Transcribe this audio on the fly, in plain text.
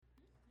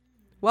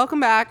Welcome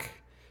back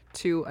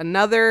to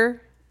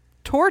another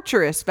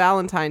torturous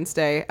Valentine's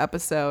Day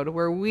episode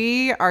where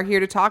we are here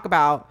to talk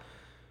about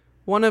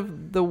one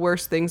of the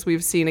worst things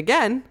we've seen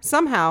again,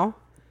 somehow,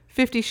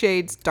 50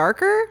 Shades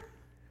Darker.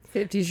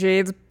 50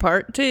 Shades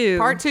Part 2.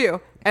 Part 2.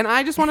 And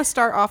I just want to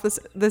start off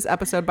this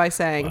episode by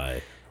saying...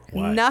 Why?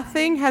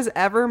 Nothing has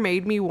ever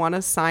made me want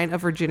to sign a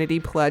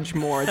virginity pledge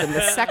more than the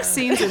sex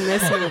scenes in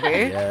this movie.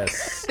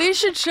 Yes. They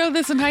should show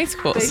this in high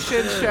schools. They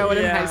should show it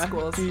in high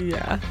schools.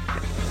 Yeah.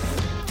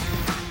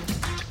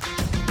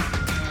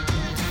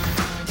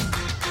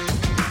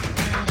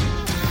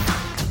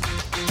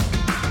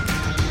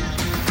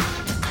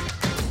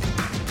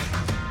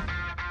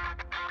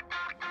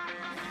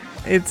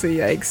 It's a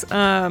yikes.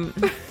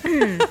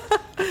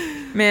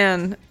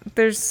 Man,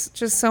 there's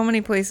just so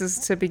many places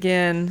to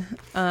begin.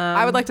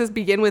 I would like to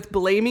begin with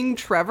blaming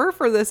Trevor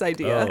for this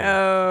idea.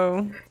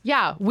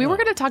 Yeah, we were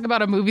going to talk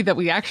about a movie that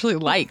we actually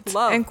liked.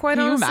 Love. And quite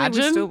Can you honestly, we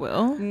imagine? still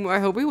will. I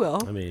hope we will.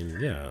 I mean,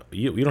 yeah.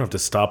 You don't have to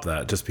stop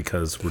that just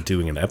because we're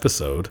doing an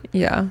episode.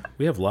 Yeah.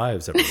 We have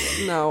lives,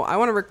 everyone. No, I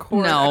want to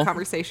record No. a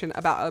conversation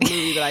about a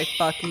movie that I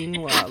fucking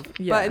love.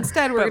 Yeah. But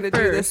instead, we're But going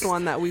to do this first-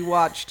 one that we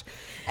watched.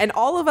 And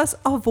all of us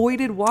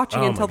avoided watching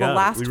Oh my until the God,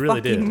 last we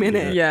really fucking did.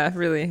 minute. Yeah,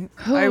 really.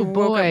 Oh, I woke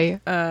boy.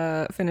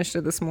 up, finished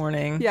it this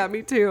morning. Yeah,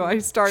 me too. I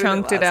started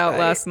Chunked it it out night.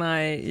 last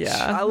night.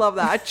 Yeah. I love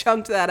that. I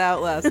chunked that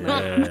out last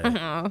night.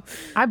 Yeah.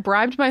 I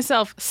bribed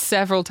myself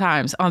several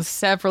times on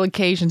several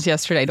occasions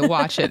yesterday to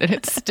watch it, and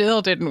it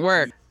still didn't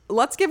work.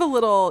 Let's give a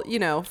little,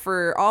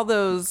 for all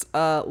those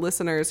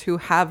listeners who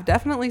have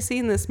definitely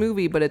seen this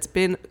movie, but it's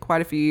been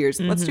quite a few years.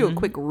 Let's do a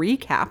quick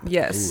recap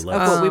Yes. Ooh,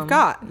 of what we've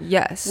got.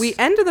 Yes. We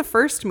ended the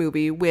first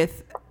movie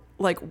with,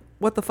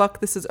 what the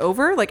fuck, this is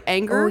over?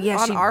 Anger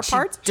on our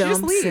parts. She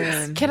just dumps leaves.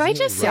 him. Can I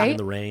just Riding say,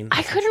 the rain,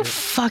 I couldn't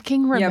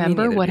fucking me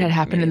remember neither, what had dude.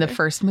 happened Me in the neither.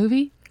 first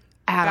movie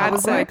at Bad all.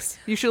 sex.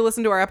 You should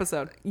listen to our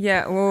episode.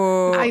 Yeah.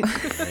 Whoa.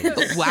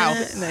 Wow.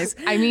 Nice.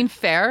 I mean,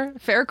 fair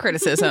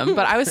criticism,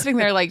 but I was sitting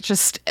there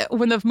just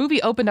when the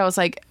movie opened, I was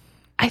like,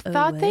 I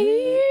thought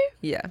they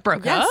Yeah.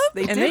 broke Yes, up.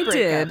 they And did they break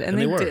did. up. And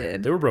they they were.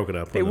 did. They were broken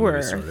up when They the movie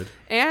were. started.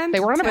 And They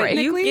were on a break.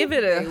 technically, You give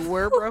it a- they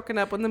were broken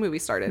up when the movie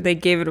started. They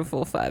gave it a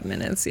full 5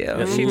 minutes, yo.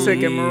 At She took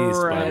him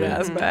least 5 right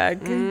ass minutes.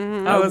 back.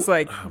 I was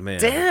like, Oh, man.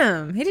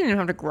 damn, he didn't even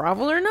have to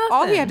grovel or nothing.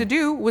 All he had to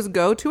do was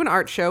go to an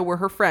art show where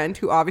her friend,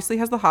 who obviously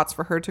has the hots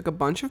for her, took a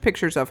bunch of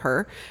pictures of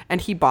her,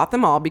 and he bought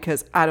them all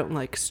because I don't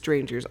like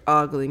strangers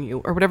ogling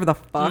you, or whatever the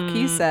fuck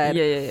he said.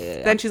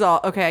 Yeah. Then she's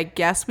all, okay, I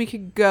guess we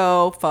could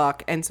go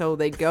fuck. And so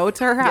they go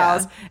to her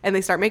house, and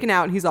they start making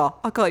out, and he's all,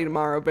 I'll call you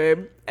tomorrow,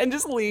 babe. And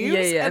just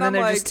leaves. Yeah. And then I'm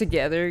they're like, just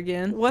together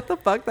again. what the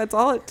fuck? That's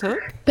all it took?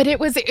 But it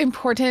was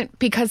important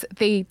because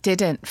they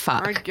didn't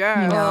fuck. I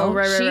guess. Oh,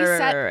 right. She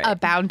set a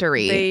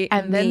boundary, They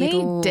and then made they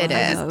love. did I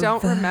it. just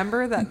don't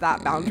remember that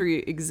boundary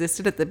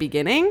existed at the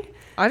beginning.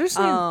 I just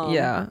need,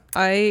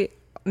 I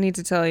need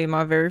to tell you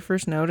my very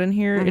first note in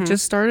here. It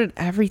just started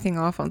everything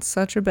off on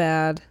such a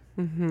bad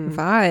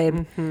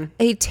vibe.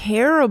 A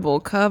terrible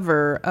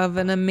cover of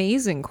an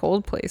amazing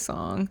Coldplay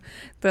song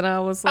that I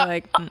was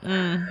like,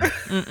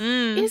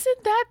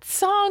 Isn't that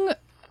song?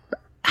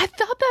 I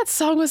thought that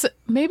song was.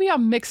 Maybe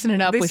I'm mixing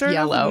it up They with started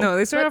off with- Yellow. no,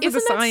 they started But off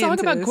with isn't the that song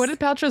about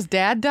Scientist. Gwyneth Paltrow's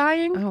dad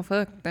dying? oh,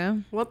 fuck,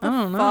 damn. What the I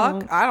don't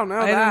fuck? know. I don't know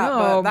I that, don't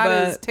know, but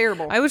that is but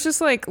terrible. I was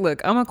just like,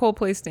 look, I'm a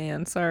Coldplay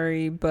stan.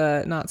 Sorry,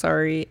 but not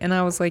sorry. And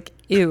I was like,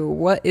 ew,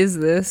 what is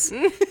this?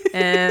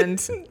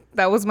 And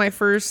that was my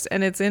first,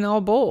 and it's in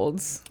all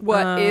bolds.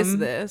 What is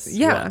this?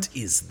 Yeah. What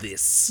is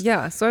this?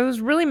 Yeah, so I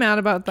was really mad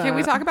about that. Can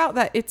we talk about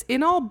that? It's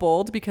in all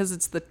bold because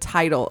it's the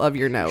title of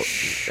your note.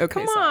 Okay,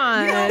 Come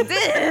sorry. on.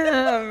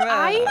 Damn.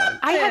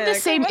 I had the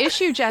same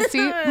issue, Jesse.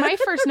 My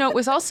first note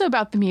was also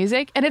about the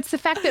music, and it's the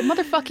fact that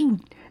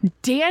motherfucking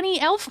Danny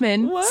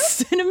Elfman,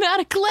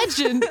 cinematic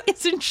legend,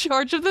 is in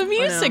charge of the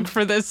music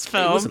for this Hey,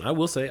 film. listen, I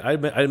will say,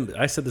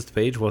 I said this to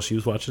Paige while she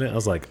was watching it. I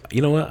was like,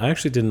 you know what? I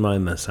actually didn't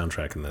mind the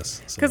soundtrack in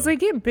this. Because they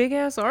get big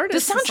ass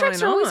artists. The to soundtracks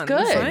sign are always on.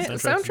 good. The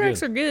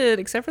soundtracks are good,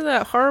 except for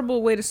that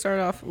horrible way to start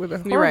off with a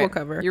horrible You're right.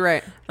 cover. You're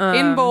right.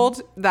 In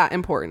bold, that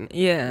important.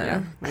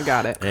 Yeah. I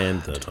got it.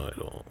 And the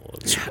title.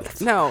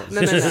 No.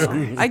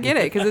 I get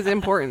it because it's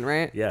important,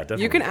 right? Yeah,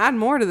 definitely. You can add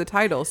more to the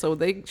title, so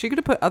she could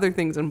have put other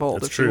things in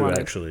bold That's if she true, wanted.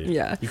 actually.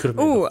 Yeah. You could have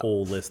made Ooh, the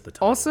whole list the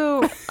title.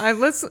 Also, I'm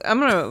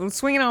gonna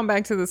swing it on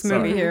back to this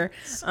movie here.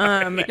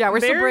 Yeah, we're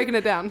still their- breaking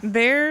it down.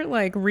 Their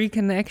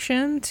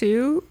reconnection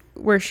too,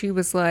 where she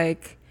was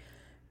like,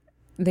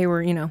 they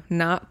were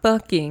not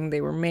fucking, they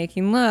were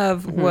making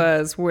love,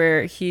 was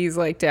where he's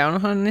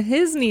down on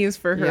his knees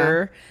for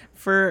her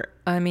for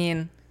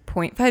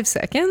 0.5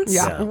 seconds.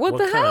 Yeah. What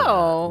the What kind?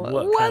 hell? What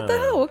What kind? the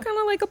hell? What kind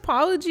of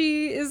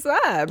apology is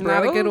that, bro?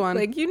 Not a good one.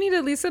 You need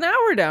at least an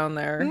hour down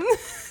there.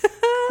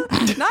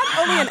 Not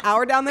only an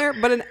hour down there,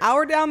 but an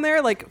hour down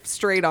there,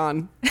 straight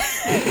on.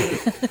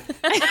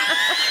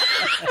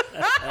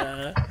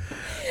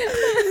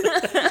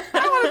 I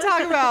want to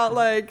talk about about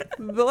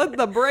like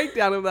the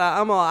breakdown of that.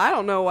 I'm all, I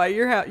don't know why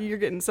you're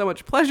getting so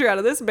much pleasure out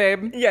of this,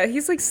 babe. Yeah,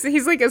 he's like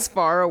as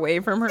far away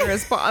from her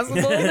as possible,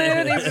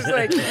 dude. He's just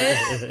like,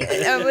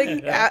 I'm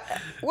like,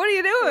 what are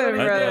you doing,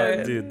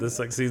 brother? Dude, the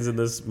sex scenes in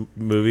this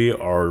movie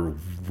are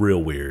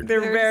real weird.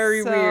 They're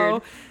very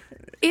weird.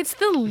 It's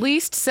the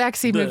least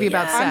sexy movie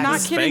about sex. I'm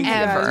not kidding you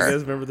ever. guys. You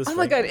guys remember this? Oh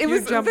my god, it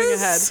was Jumping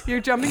ahead. You're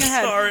jumping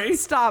ahead. Sorry.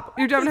 Stop.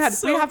 You're jumping ahead.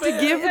 So we have to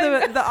bad.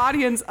 give the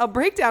audience a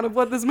breakdown of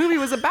what this movie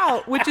was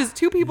about, which is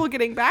two people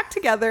getting back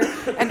together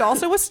and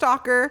also a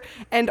stalker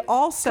and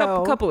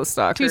also couple of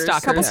stalkers. Two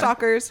stalkers. couple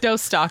stalkers.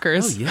 Dose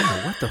stalkers. Oh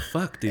yeah, what the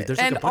fuck, dude? There's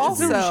And like a bunch of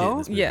weird shit in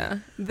this movie. Yeah,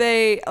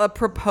 They a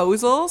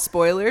proposal.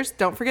 Spoilers.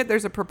 Don't forget,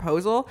 there's a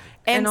proposal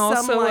and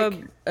also some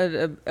like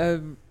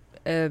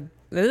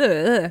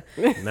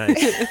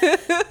Nice.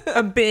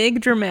 a big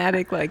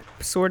dramatic like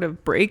sort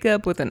of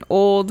breakup with an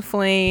old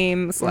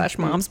flame /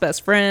 mom's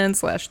best friend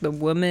 / the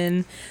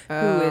woman who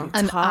had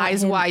An taught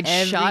Eyes him Wide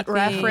Shut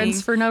everything.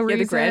 reference for no Yeah,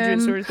 the graduate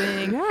reason. sort of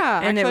thing.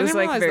 yeah. and actually, it was I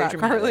like didn't very realize that,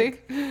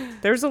 dramatic. Carly.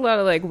 There's a lot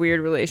of like weird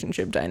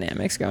relationship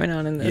dynamics going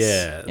on in this.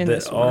 Yeah, in that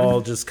this one.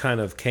 all just kind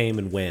of came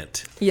and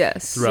went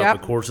Yes. throughout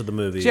Yep. the course of the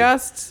movie.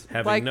 Just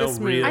Having like no this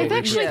movie. real- I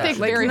actually Yeah. think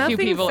Like, very few nothing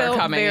people are felt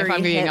coming, if very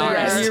I'm being heavy.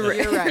 honest. You're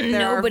right.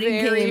 There Nobody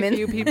are very came in.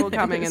 few people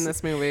coming in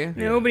this movie.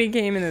 Nobody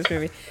came in this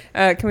movie.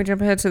 Can we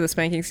jump ahead to the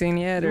spanking scene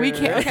yet? We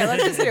can't. Okay,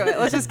 let's just do it.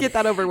 Let's just get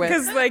that over with.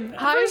 Because like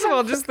first of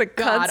all, just the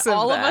God, cuts of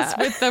all that. of us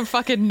with the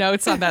fucking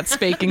notes on that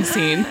spanking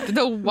scene.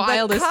 The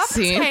wildest the cupped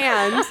scene.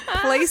 hand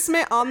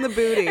placement on the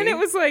booty. And it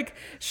was like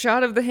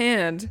shot of the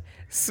hand,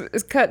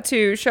 cut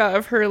to shot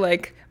of her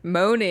like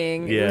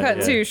moaning, Yeah, cut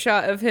yeah. to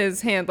shot of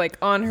his hand like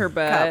on her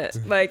butt,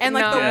 like and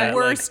like not, the Yeah,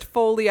 worst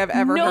Foley I've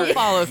ever No heard.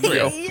 follow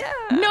through. yeah.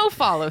 No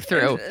follow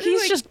through.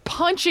 He's like- just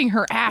punching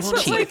her ass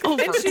cheek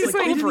over and she's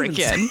like- over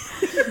again.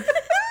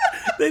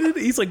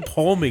 He's like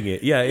palming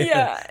it. Yeah, yeah.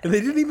 Yeah. And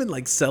they didn't even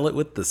like sell it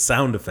with the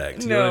sound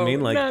effect. You know what I No,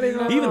 mean? Like not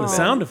even even a the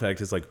sound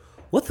effect is like,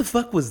 what the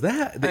fuck was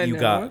that I you know.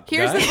 got?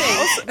 Here's the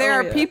guys? thing: there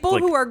are yeah. people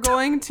Like- who are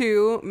going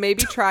to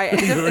maybe try. Like,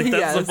 that's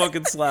Yes. a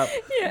fucking slap.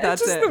 Yeah, That's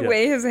just it. the Yeah.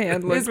 way his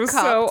hand looked His was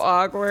cupped. so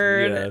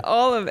awkward. Yeah.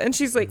 All of it, and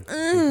she's like,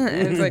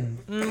 and it's like,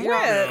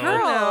 what?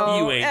 No,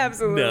 You ain't.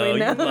 absolutely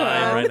no, not. you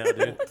lying right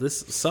now, dude. This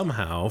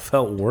somehow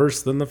felt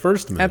worse than the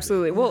first movie.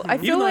 Absolutely. Well, I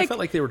Even feel though like I felt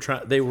like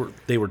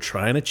they were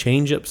trying to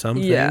change up some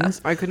Yeah.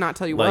 things. I could not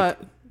tell you Like,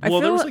 what. I well,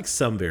 there feel was like- like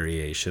some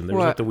variation. There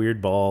was What? like the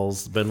weird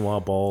balls,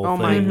 Benoit ball. Oh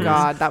my thing.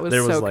 God, that was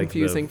There so like,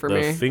 confusing for the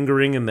me.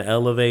 Fingering in the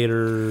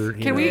elevator.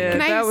 Can we- yeah,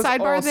 can I that was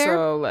sidebar also there?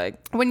 like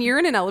When you're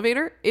in an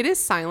elevator, it is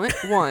silent.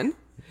 One.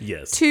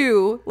 Yes.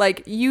 Two,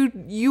 like you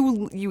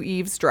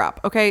eavesdrop.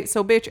 Okay,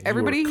 so bitch,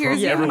 everybody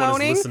hears you Everyone is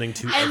moaning. listening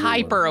to everyone.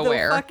 Hyper The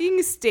aware.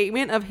 fucking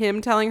statement of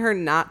him telling her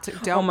not to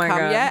don't my come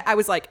God. yet. I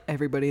was like,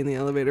 everybody in the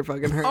elevator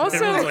fucking heard. Also-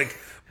 it. Everyone's like,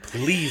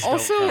 please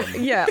also don't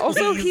come. yeah.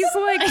 Also, he's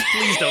like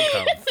Please don't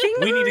come.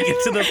 We need to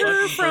get to the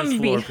her fucking from first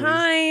floor, please.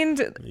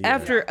 behind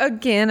after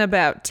again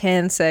about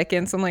 10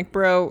 seconds. I'm like,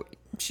 bro,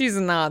 she's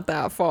not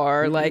that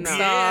far. Like, No.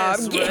 stop.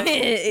 Yes,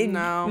 Get-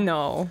 No.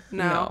 no,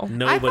 No.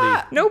 no. I Nobody.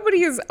 thought-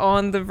 Nobody is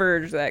on the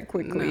verge that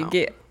quickly. No.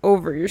 Get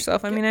over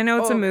yourself. I mean, I know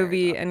it's a over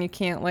movie and you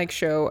can't like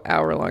show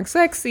hour-long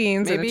sex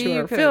scenes Maybe in a you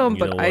 2-hour could. film, You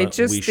but know I what?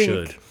 just We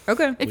think should.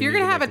 okay. If We you're need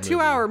gonna to have a make a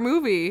 2-hour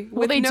movie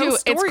with they no do.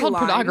 It's called storyline,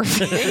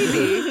 pornography.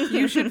 maybe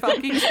you should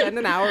fucking spend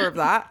an hour of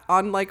that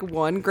on like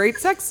one great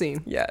sex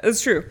scene. Yeah,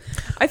 it's true.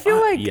 I feel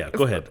like yeah,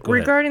 go ahead, go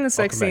regarding ahead.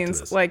 the I'll sex come back to scenes,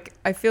 this. like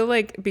I feel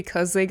like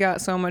because they got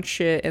so much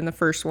shit in the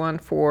first one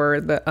for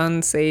the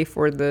unsafe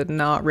or the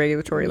not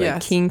regulatory like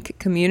Yes. kink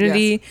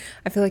community,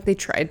 I feel like they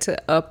tried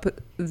to up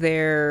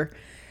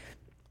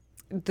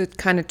the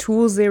kind of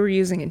tools they were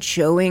using and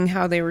showing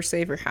how they were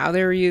safe or how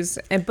they were used.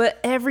 And but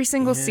every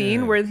single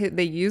scene where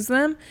they use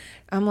them,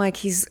 I'm like,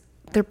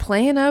 they're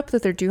playing up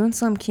that they're doing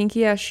some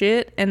kinky ass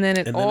shit, and then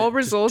it And then all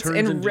it just regulars turns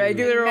in into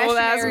regular old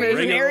ass missionary-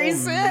 missionary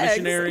Regular sex.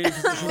 missionary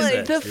position Like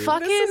sex, the dude.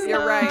 fucking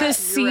You're right. the You're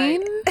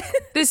scene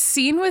the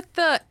scene with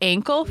the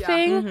ankle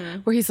thing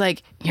where he's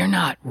like, you're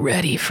not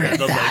ready for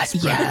The leg that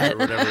spread yet. or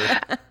whatever.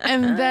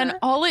 And then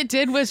all it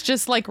did was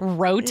just like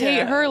rotate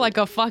Yeah. her like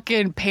a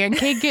fucking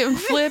pancake getting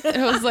flipped.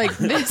 And I was like,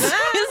 this is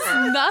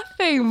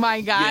nothing,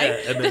 my guy. Yeah,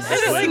 and then This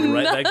just is went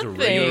right back to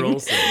regular nothing.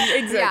 old sex.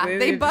 Exactly. Yeah,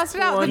 they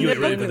busted out the You ain't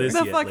ready for nipple, this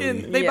the yet, fucking.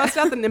 lady. They Yeah.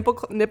 busted out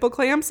the nipple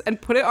clamps and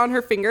put it on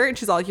her finger, and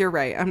she's all, "You're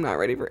right. I'm not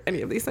ready for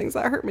any of these things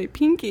that hurt my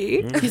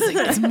pinky." He's like,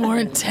 it's more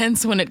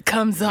intense when it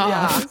comes off.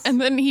 Yes. And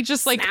then he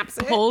just like Snaps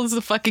it. pulls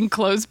the fucking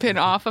clothespin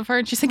off of her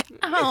and she's like,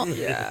 ow.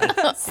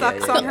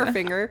 Sucks on her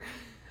finger.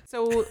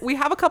 So we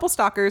have a couple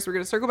stalkers. We're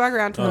gonna circle back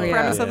around to the yeah.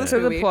 premise of this to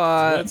movie. the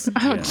plot. That's,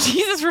 Oh, yeah.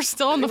 Jesus, we're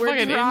still on the We're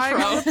fucking drawing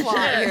intro. on the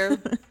plot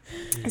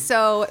here.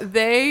 So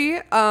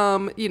they,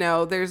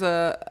 there's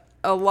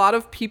a lot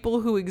of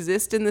people who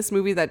exist in this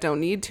movie that don't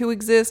need to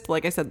exist.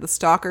 Like I said, the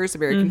stalkers are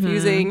very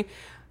confusing.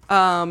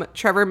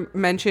 Trevor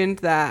mentioned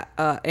that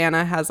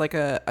Anna has like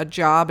a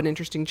job, an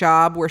interesting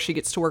job where she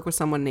gets to work with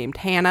someone named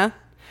Hannah.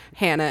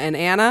 Hannah and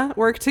Anna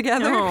work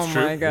together. Oh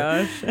my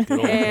gosh. Good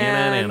old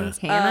Hannah and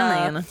Anna.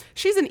 Hannah.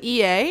 She's an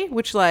EA,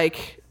 which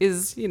like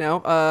is, you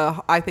know,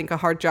 I think a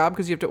hard job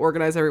because you have to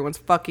organize everyone's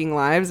fucking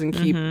lives and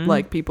keep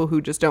like people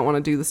who just don't want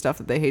to do the stuff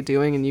that they hate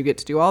doing, and you get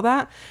to do all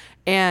that.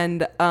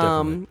 And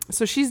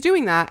so she's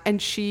doing that,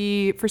 and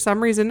she, for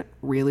some reason,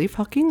 really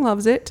fucking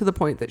loves it to the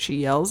point that she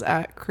yells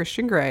at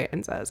Christian Grey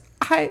and says,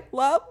 "I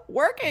love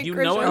working, You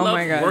Christian. know I Oh love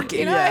my God. working.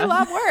 You know, I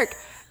love work."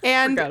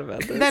 And Forgot about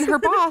this. then her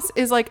boss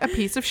is like a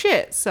piece of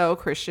shit. So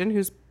Christian,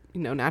 who's,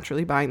 you know,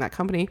 naturally buying that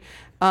company,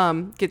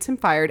 gets him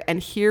fired. And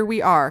here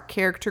we are,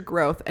 character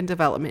growth and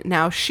development.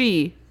 Now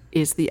she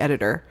is the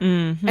editor,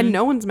 and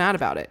no one's mad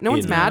about it. No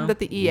one's In mad that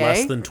the EA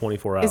less than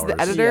 24 hours. is the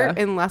editor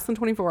Yeah. in less than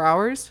 24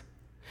 hours.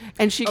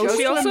 And she goes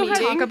She to a also had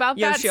meeting talk about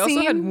Yeah, that she also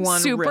scene had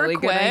one super really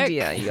quick. good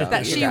idea.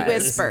 that she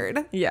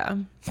whispered. Yeah.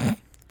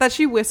 That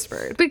she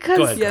whispered. Because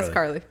Go ahead. Yes,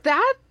 Carly.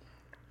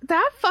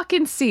 that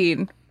fucking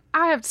scene.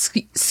 I have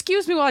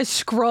excuse me while I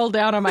scroll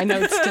down on my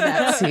notes to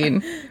that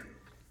scene.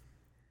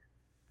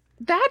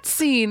 That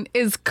scene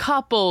is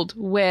coupled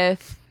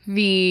with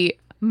the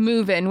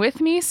move in with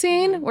me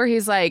scene where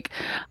he's like,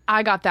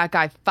 I got that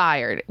guy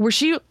fired. Where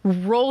she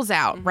rolls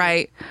out,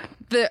 right?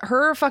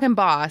 Her fucking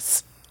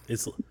boss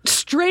It's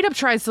straight up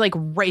tries to like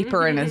rape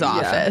her in his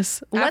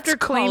office. Let's After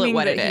call it claiming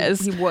what that it is.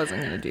 He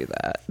wasn't going to do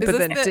that. Is But this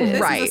then the- did. this is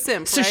Right. a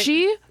simp, So right?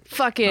 she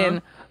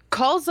fucking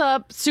calls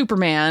up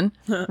Superman,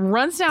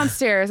 runs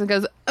downstairs and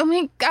goes, "Oh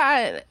my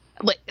God,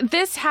 like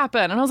this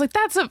happened." And I was like,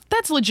 that's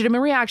a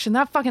legitimate reaction.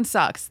 That fucking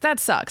sucks. That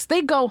sucks.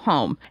 They go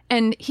home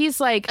and he's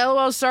like,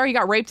 "Oh, sorry, you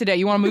got raped today.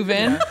 You want to move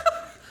in?"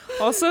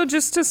 Also,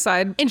 just to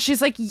side. And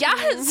she's like,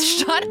 "Yes,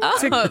 shut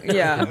up."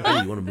 Yeah.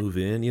 hey, you want to move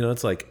in? You know,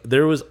 it's like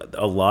there was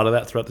a lot of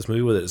that throughout this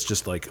movie where it's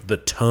just like the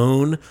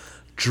tone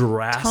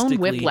drastically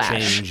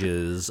whiplash.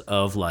 changes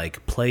of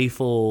like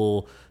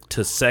playful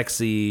to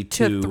sexy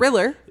To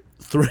thriller.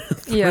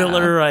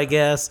 thriller, I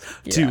guess,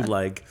 to Yeah.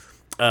 like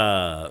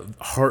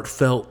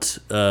heartfelt,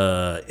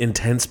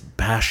 intense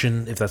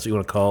passion, if that's what you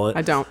want to call it.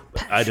 I don't.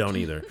 I don't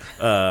either.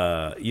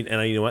 And you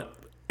know what?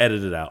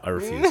 Edit it out. I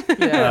refuse.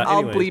 I'll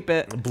anyways, bleep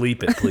it.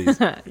 Bleep it, please.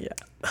 Yeah.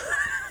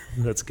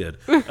 That's good.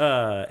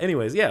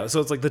 Anyways, yeah. So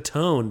it's like the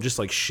tone just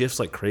like shifts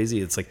like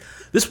crazy. It's like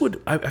this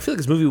would. I feel like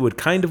this movie would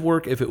kind of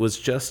work if it was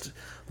just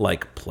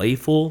like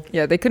playful.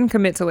 Yeah, they couldn't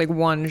commit to like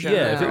one genre.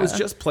 Yeah, if it was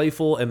just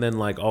playful and then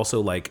like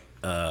also like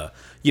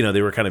you know,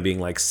 they were kind of being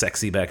like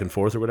sexy back and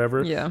forth or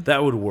whatever. Yeah.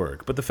 That would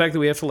work. But the fact that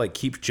we have to like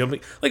keep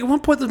jumping, like at one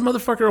point this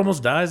motherfucker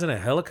almost dies in a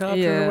helicopter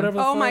Yeah. or whatever.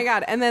 the Oh fuck. my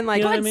God. And then like,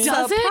 You know what I mean?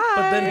 Does it?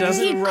 But then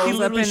doesn't He he rolls up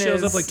literally in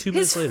shows his- up like 2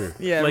 minutes later.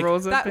 Yeah, like,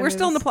 rolls up. that, in we're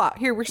still in the his- plot.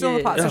 Here, we're still in the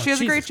Yeah. plot. So Oh, she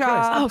has a great Jesus job.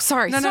 Christ. Oh,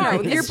 sorry. No.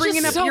 sorry. You're It's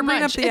bringing just up. so You're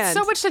bringing up much. the It's end.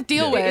 so much to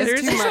deal It with. is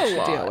There's too just much a to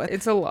lot. deal with.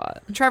 It's a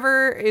lot.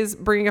 Trevor is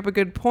bringing up a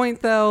good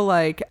point though.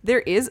 Like there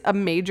is a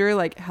major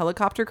like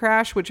helicopter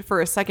crash, which for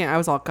a second I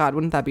was all, God,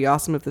 wouldn't that be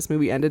awesome if this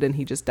movie ended and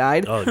he just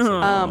died? Oh, it's so-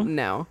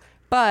 No.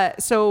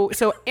 But so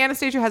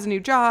Anastasia has a new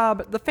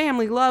job. The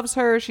family loves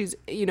her. She's,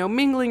 you know,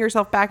 mingling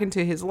herself back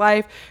into his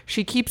life.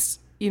 She keeps,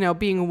 you know,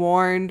 being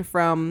warned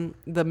from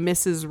the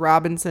Mrs.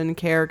 Robinson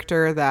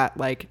character that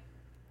like,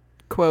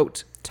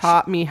 quote,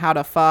 taught me how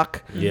to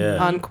fuck, Yeah.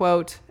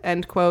 unquote,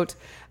 end quote.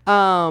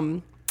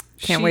 Can't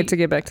She- wait to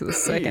get back to the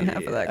second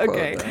half of that quote.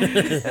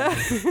 Okay.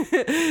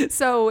 though.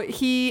 So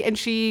he and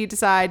she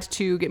decide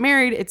to get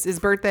married. It's his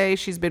birthday.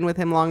 She's been with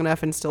him long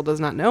enough and still does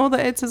not know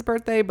that it's his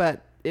birthday,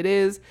 but it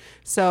is.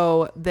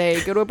 So they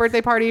go to a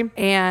birthday party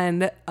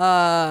and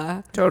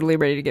Totally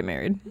ready to get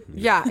married.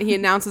 yeah, he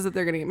announces that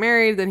they're gonna get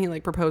married. Then he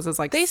like proposes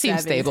like They seem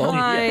 7 stable.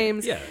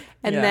 times. Yeah.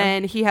 And Yeah.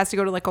 then he has to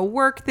go to like a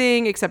work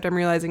thing, except I'm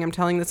realizing I'm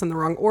telling this in the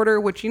wrong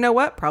order, which you know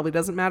what? Probably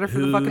doesn't matter for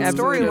the Who fucking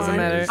Absolutely doesn't storyline.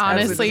 matter.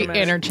 Honestly, Absolutely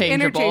doesn't matter.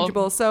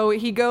 interchangeable. So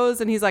he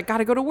goes and he's like,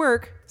 gotta go to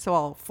work, so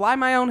I'll fly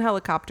my own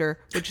helicopter,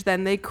 which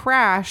then they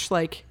crash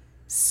like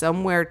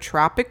somewhere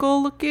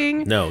tropical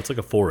looking. No, it's like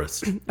a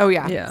forest. Oh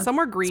yeah, Yeah.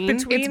 somewhere green.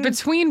 It's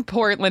between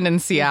Portland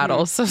and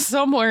Seattle, so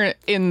somewhere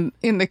in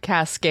the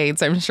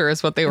Cascades, I'm sure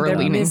is what they were They're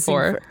leaning missing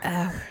for.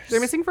 They're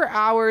missing for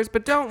hours,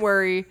 but don't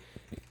worry.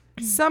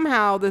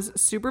 Somehow this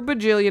super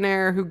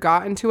bajillionaire who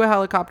got into a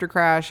helicopter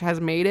crash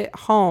has made it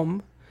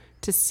home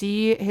to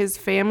see his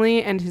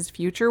family and his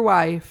future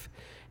wife,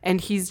 and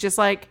he's just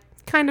like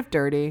kind of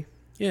dirty.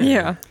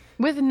 Yeah.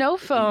 With no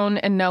phone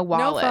and no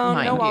wallet, No phone,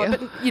 mind no wallet,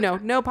 you. but you know,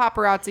 no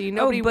paparazzi,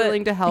 nobody but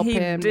willing to help he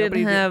him. did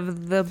nobody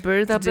have the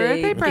birthday, the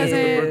birthday present,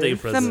 the birthday the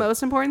present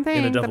most important in a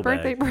thing, the duffel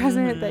birthday bag.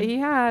 present that he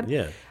had.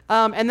 Yeah.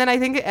 And then I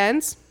think it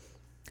ends.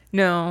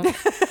 No.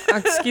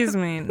 Excuse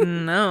me.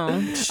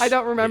 No. I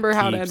don't remember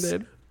how it Keeps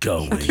ended.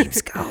 Going.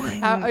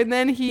 Going. And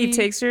then He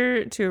takes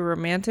her to a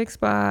romantic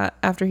spot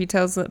after he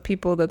tells the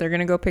people that they're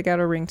gonna go pick out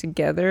a ring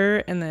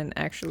together, and then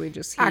actually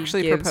gives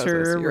proposes,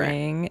 her a you're right.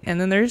 ring, and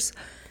then there's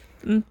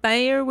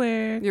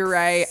fireworks. You're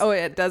right. Oh,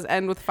 it does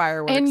end with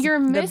fireworks. And you're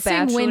The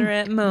missing when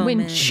bachelorette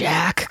moment.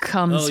 Jack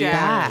comes Oh, yeah.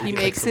 back. he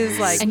makes his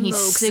like And he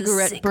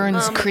cigarette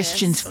burns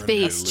Christian's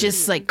face,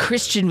 just like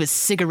Christian was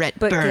cigarette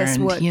But burned, guess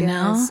what, you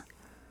know? guys?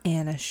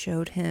 Anna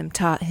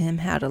taught him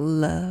how to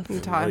love.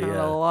 time Oh, out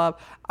yeah. of love.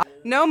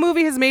 No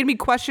movie has made me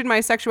question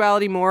my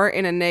sexuality more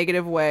in a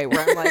negative way, where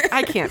I'm like,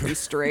 I can't be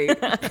straight.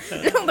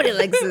 Nobody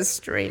likes this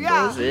straight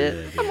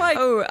bullshit. I'm like,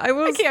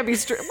 I can't be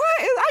straight. What?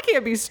 I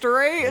can't be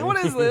straight. What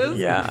is this?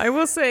 Yeah, I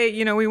will say,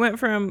 we went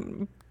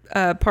from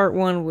part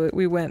one,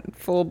 we went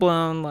full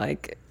blown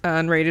like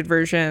unrated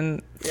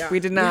version. Yeah.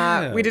 We did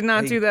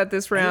not do that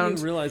this I round.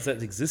 didn't realize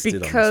that existed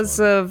Because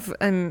on this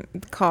one.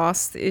 of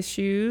cost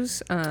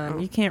issues.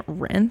 You can't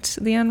rent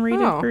the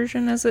unrated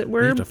version, as it You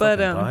were. have to but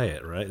fucking buy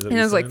it, right? Is that what and it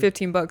you was like said?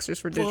 $15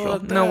 just for digital.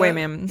 Fuck No way, that.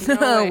 ma'am. No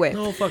No way. way.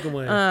 No fucking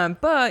way.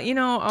 But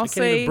I'll I can't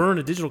say even burn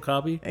a digital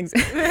copy.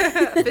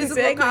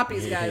 Physical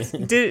copies, guys.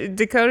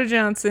 Dakota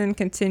Johnson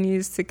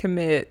continues to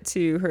commit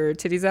to her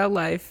titties out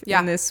life Yeah.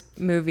 in this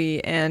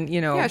movie, and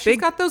Yeah, she's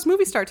got those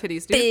movie star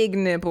titties, dude. big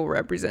nipple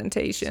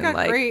representation. She's got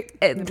Like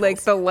great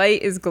like the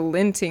light is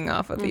glinting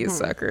off of these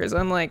suckers.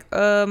 I'm like,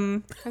 I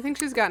think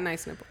she's got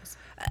nice nipples.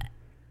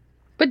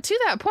 But to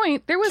that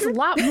point, there was a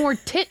lot more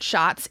tit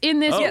shots in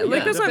this Yeah, movie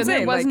like that's what I'm than there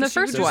saying. was Like, in the she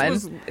first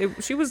just one.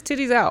 she was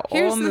titties out.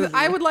 Here's all the, movie.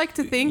 I would like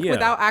to think, Yeah.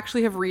 without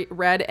actually have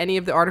read any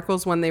of the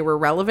articles when they were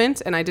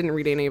relevant, and I didn't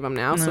read any of them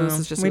now, so this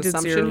is just we an did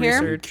assumption zero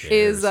here. research.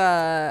 Is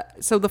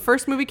so the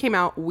first movie came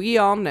out. We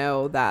all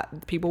know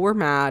that people were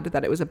mad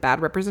that it was a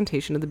bad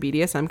representation of the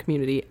BDSM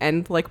community,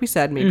 and like we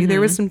said, maybe there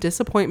was some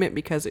disappointment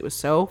because it was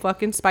so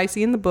fucking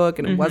spicy in the book,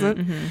 and it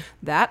wasn't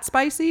that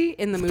spicy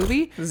in the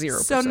movie.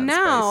 0% So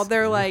now spice.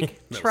 they're like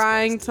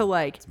trying to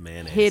like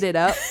mayonnaise. hit it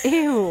up.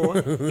 Ew,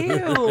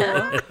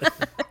 ew.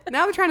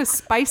 Now they're trying to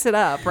spice it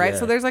up, right? Yeah.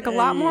 So there's like a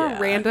lot more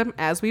random,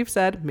 as we've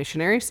said,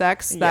 missionary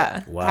sex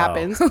that Wow.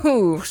 happens.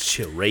 Ooh.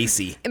 Shit,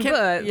 racy.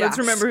 But yeah. let's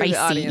remember who the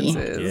Spicy. audience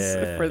is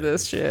Yeah. for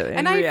this shit. In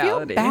And I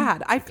reality. feel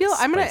bad. I feel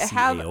I'm gonna Spicy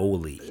have.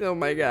 aioli. Oh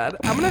my god,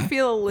 I'm gonna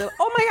feel a little.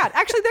 Oh my god,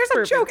 actually, there's a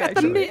Perfect, joke at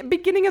the actually.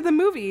 beginning of the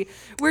movie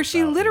where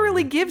she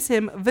literally gives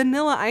him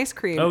vanilla ice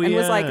cream Oh, and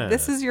was yeah. like,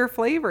 "This is your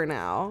flavor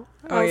now."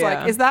 I Oh, was yeah.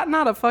 like, "Is that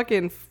not a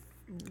fucking?"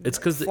 It's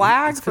because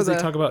Flag for they the-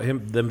 talk about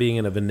them being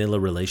in a vanilla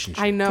relationship.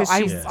 I know. 'Cause I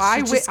she's- I,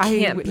 she wi- just I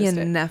can't be witnessed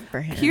it. enough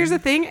for him. Here's the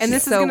thing, and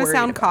this She's is so going to worried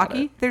sound about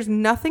cocky. it. There's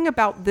nothing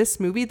about this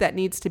movie that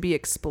needs to be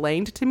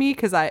explained to me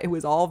because it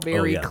was all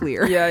very yeah.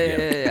 clear. Yeah.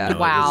 No, it was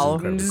Wow.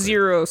 incredibly clear.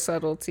 Zero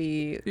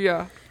subtlety.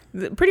 Yeah.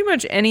 Pretty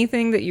much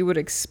anything that you would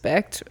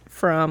expect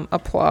from a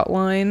plot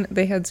line,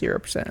 they had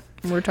 0%.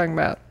 We're talking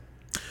about.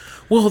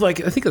 Well,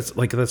 like I think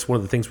that's one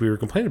of the things we were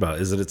complaining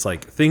about is that it's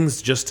like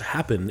things just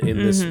happen in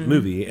this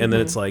movie, and then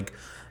it's like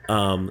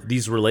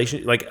these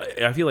relations. Like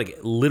I feel like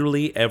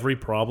literally every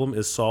problem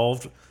is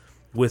solved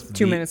with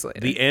 2 minutes later.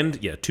 The end,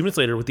 2 minutes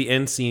later with the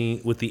end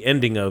scene with the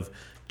ending of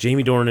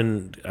Jamie Dornan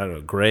and I don't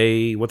know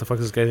Gray. What the fuck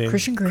is this guy's name?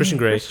 Christian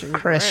Grey.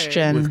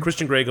 Christian. With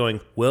Christian Grey going,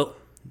 well,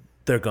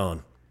 they're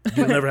gone.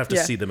 You'll never have to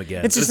Yeah. see them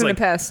again. It's just in the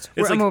past.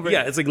 It's I'm like, over it.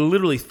 yeah, it's like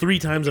literally 3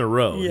 times in a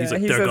row. Yeah, He's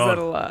like, he they're says gone. that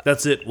a lot.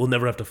 That's it. We'll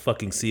never have to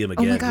fucking see them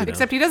again. Oh my god! you know?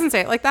 Except he doesn't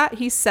say it like that.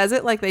 He says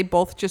it like they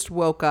both just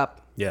woke up.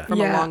 Yeah.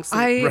 From a long sleep.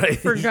 I Right.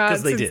 forgot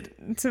 'Cause they to-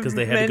 did. to 'Cause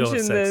they had to go have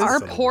mention sex.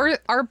 this.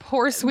 Our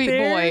poor sweet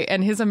There- boy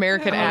and his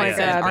American Oh my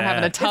accent God. are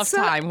having a tough It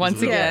sucks. time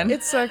once Yeah, again.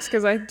 it sucks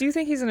because I do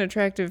think he's an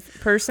attractive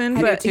person, I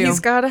do but too.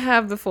 he's got to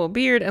have the full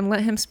beard and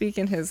let him speak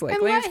in his like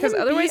And language let because him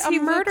be otherwise a he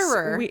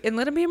murderer. and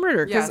let him be a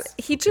murderer because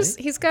Yes.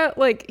 he's got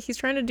like he's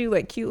trying to do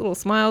like cute little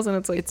smiles and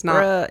it's like It's not.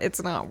 bruh,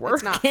 it's not working.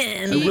 It's not.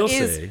 I He will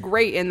is say-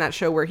 great in that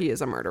show where he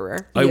is a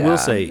murderer. I Yeah. will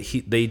say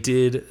they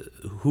did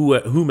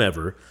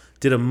whomever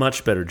did a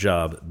much better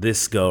job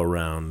this go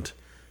around.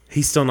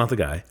 He's still not the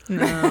guy.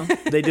 No.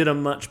 They did a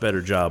much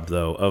better job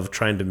though of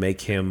trying to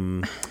make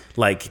him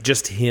like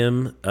just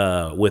him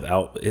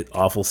without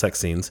awful sex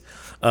scenes,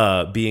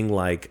 being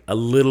like a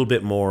little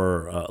bit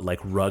more like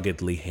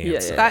ruggedly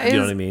handsome. That is you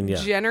know what I mean? Yeah.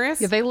 generous.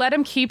 Yeah, they let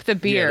him keep the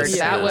beard. Yes,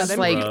 that yes. was Let him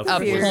like keep the a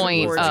beard.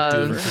 point Doing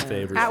of. her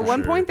favors At for one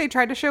sure. point, they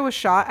tried to show a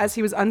shot as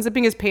he was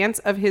unzipping his pants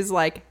of his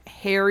like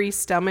hairy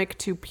stomach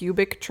to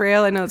pubic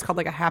trail. I know it's called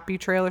like a happy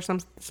trail or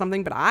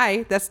something, but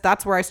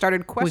that's where I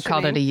started We questioning.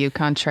 called it a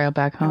Yukon trail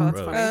back Oh, home.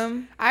 that's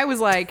funny. I was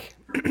like,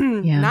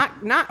 Yeah.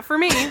 not for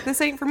me.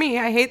 This ain't for me.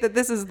 I hate that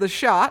this is the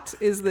shot.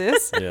 Is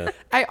this? Yeah.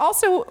 I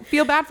also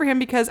feel bad for him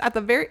because I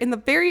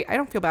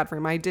don't feel bad for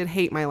him. I did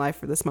hate my life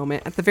for this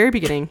moment. At the very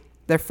beginning,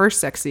 their first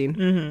sex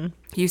scene,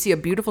 you see a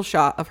beautiful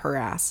shot of her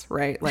ass,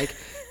 right? Like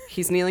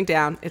he's kneeling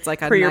down. It's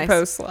like a Pre or nice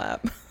post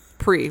slap.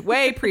 pre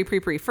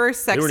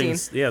first They sex weren't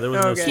scene. even, there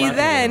was no Okay. He slapping.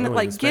 then They weren't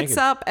like even gets spanking.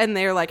 up and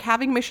they're like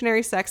having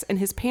missionary sex and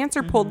his pants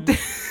are pulled down.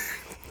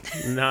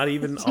 Not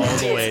even all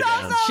the way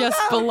down. Just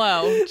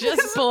below.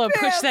 Just below. Push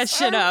that Pants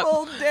shit are up.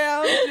 pulled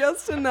down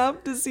just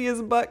enough to see his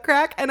butt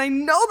crack, and I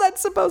know that's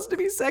supposed to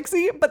be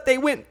sexy, but they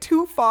went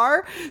too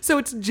far, so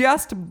it's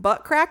just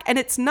butt crack, and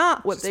it's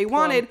not what they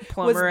wanted. Was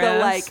plumber the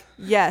ass. like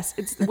yes,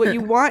 it's what you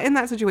want in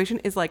that situation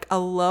is like a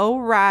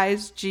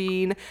low-rise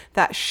jean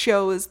that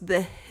shows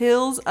the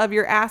hills of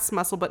your ass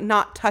muscle but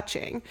not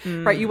touching,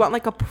 right? You want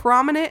like a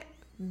prominent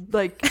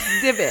like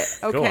divot.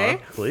 Okay, Go on,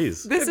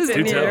 please. this is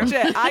Do tell.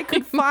 legit. I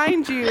could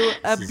find you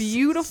a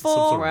beautiful.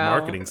 Some sort of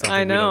marketing something I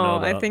we don't know.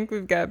 know I about. think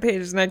we've got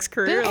Paige's next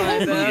career The whole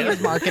lined movie up.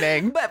 is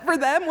marketing. But for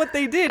them, what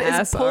they did is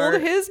Ass pulled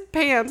art. his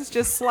pants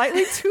just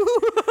slightly too.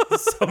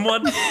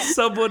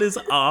 Someone is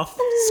off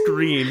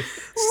screen,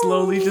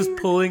 slowly just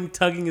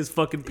tugging his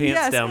fucking pants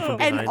Yes, down from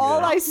behind and all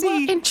him. I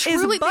see And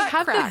truly, is butt they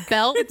have crack. the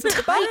belt It's a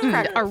butt tightened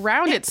crack.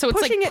 around it, so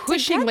it's like Pushing it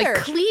pushing like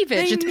together. cleavage.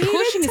 They It's needed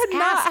pushing his to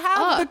not ass have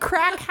up. the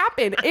crack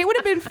happen. It would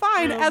have been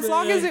fine as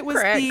long as it was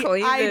Crack the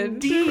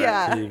cleavage.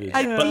 Crack cleavage.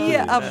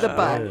 idea Butt of the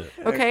butt. cleavage.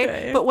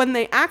 Okay? But when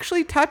they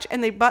actually touch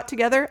and they butt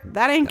together,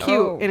 that ain't cute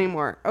Oh.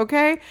 anymore.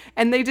 Okay?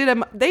 And they did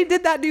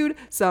that dude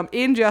some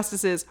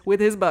injustices with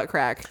his butt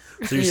crack.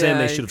 So you're saying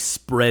they Yikes. should have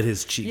spread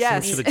his cheeks?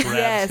 Yes, Someone should have grabbed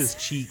yes. his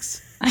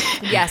cheeks.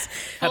 Yes.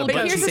 Had a But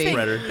butt here's the cheek thing.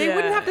 spreader. They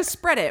wouldn't have to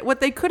spread it. What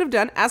they could have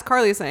done, as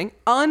Carly is saying,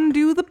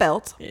 undo the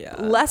belt, Yeah.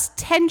 less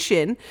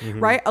tension, Mm-hmm.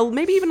 right?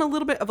 Maybe even a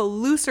little bit of a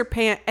looser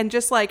pant, and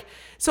just like,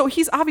 so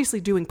he's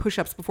obviously doing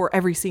push-ups before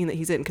every scene that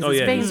he's in because Oh,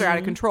 his yeah, veins he's- are out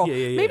of control. yeah,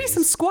 yeah, yeah. Maybe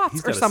some He's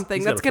squats got or a- something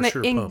he's got that's a going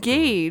for to sure pump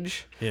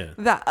engage Yeah.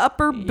 the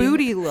upper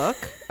booty look.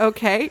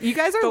 Okay, you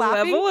guys are The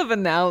laughing. level of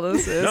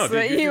analysis No, dude,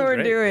 that you're you doing were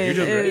great. doing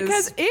You're doing great. is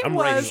Because it I'm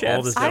was, writing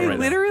all this down I right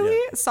now. literally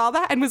Yeah. saw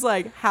that and was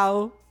like,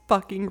 how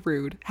fucking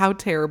rude. How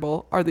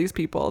terrible are these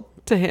people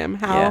to him?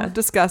 How Yeah.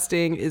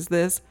 disgusting is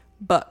this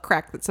butt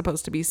crack that's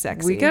supposed to be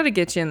sexy? we got to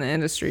get you in the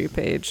industry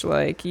page.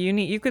 Like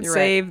you could You're right.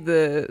 save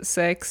the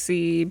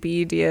sexy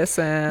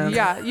BDSM.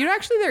 Yeah,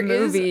 there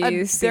movie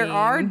there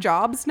are scene.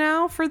 jobs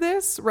now for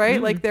this,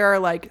 right? Like there are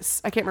like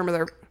I can't remember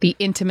their The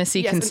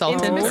intimacy yes, an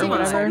consultant intimacy or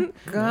whatever. consultant,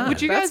 God,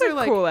 which you that's guys a are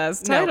like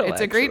cool-ass no, title,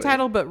 it's a great actually.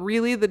 title, but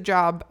really the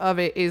job of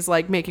it is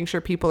like making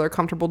sure people are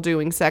comfortable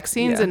doing sex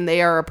scenes, Yeah. and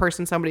they are a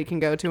person somebody can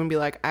go to and be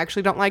like, I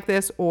actually don't like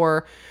this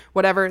or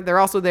whatever. They're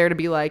also there to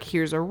be like,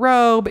 here's a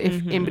robe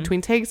if in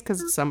between takes,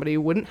 because somebody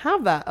wouldn't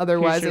have that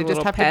otherwise. your They just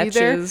little have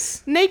patches.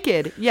 to be there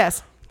naked.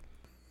 Yes.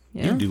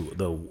 Yeah. You do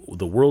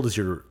the world is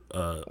your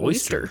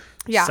oyster.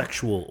 Yeah.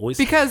 Sexual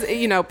oyster. Because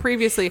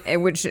previously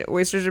And which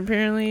oysters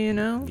apparently,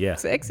 yeah.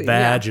 sexy.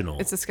 Vaginal.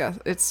 it's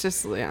disgusting. It's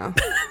just yeah.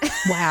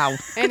 Wow.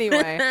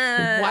 Anyway,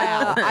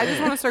 wow. I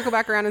just want to circle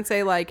back around and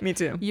say, like, Me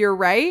too. You're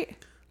right.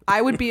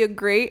 I would be a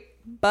great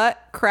butt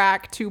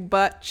crack to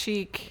butt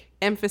cheek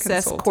emphasis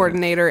Consultant.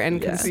 coordinator and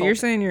Yeah. So consultant. you're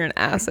saying you're an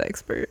ass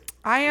expert.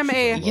 I am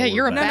a Yeah,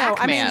 you're a No, back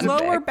I mean man.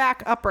 lower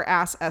back, upper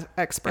ass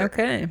expert.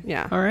 Okay.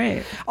 Yeah. All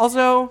right.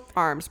 Also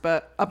arms,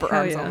 but upper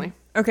Hell arms yeah. only.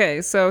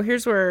 Okay, so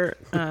here's where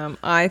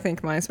I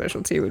think my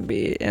specialty would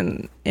be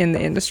in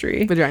the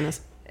industry.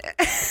 Vaginas.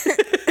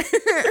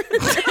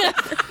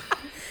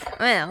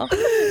 Well,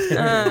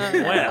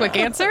 Wow. Quick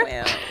answer?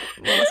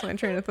 lost my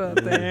train of thought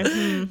there.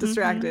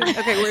 Distracted.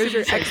 Okay, where's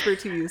your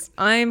expertise?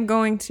 I'm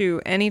going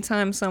to,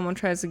 anytime someone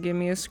tries to give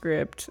me a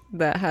script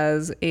that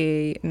has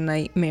a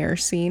nightmare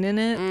scene in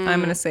it, I'm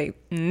going to say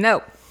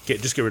no.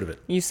 Just get rid of it.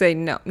 You say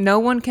no. No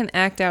one can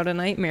act out a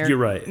nightmare. You're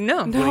right.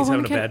 No. When he's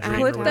one having a can bad dream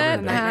act or Put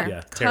whatever. that out.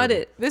 Yeah, Cut terrible.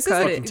 it. This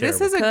Cut is it.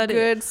 this is a Cut it.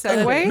 good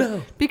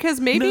segue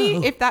because maybe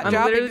if that I'm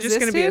job literally existed, just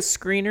going to be a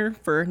screener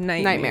for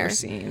nightmare Nightmares.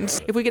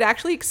 scenes. if we could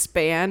actually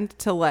expand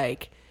to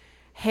like,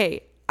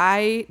 hey,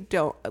 I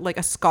don't like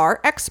a scar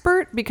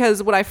expert,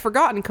 because what I've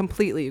forgotten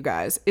completely, you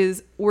guys,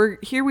 is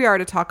we are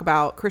to talk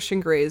about Christian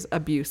Grey's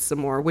abuse some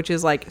more, which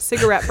is like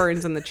cigarette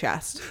burns in the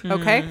chest.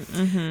 Okay.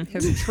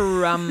 His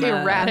trauma.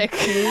 Erratic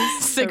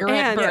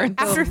cigarette And burns.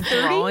 after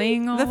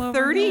drawing all over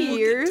 30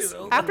 years,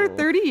 after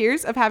 30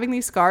 years of having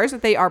these scars,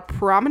 they are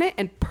prominent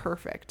and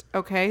perfect.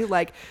 Okay,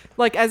 like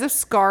as if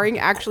scarring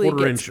actually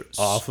Quarter gets inch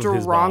off of his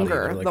body, stronger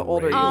they're, like, the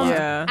older you raised. are.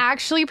 Yeah.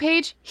 Actually,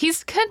 Paige,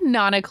 he's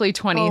canonically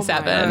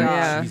 27. God.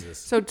 Yeah. Jesus.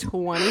 So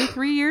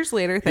 23 years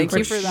later, thank you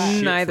Which for that.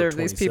 shit Neither for of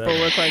these 27.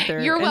 people look like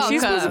they're. You're and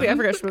she's supposed to be. I welcome.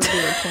 forgot she's supposed to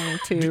be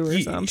like 22 or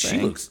She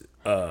something. looks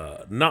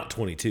not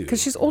 22.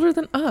 Because she's older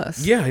than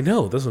us. Yeah, I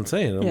know. That's what I'm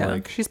saying. I'm Yeah.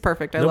 like, She's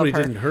perfect. I nobody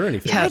love her. did her any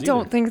favors I either.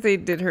 don't think they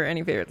did her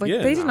any favors. Like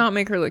Yeah. they did not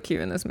make her look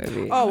cute in this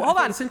movie. Oh, hold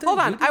on, same thing. hold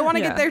on. I want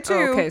to Yeah. get there too.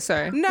 Oh, okay,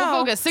 sorry. No, We'll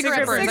focus.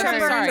 Cigarette burns. Cigarette Okay,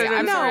 burns. sorry.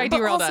 I'm no, sorry. I but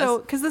derailed also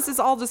us. because this is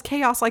all just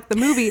chaos, like the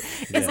movie.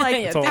 It's like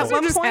It's all- at Things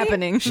one are just point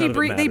happening. None of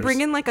it they bring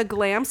matters. in like a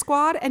glam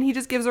squad, and he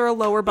just gives her a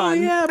lower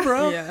bun.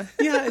 bro. Yeah.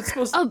 Yeah, it's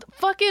supposed to. A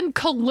fucking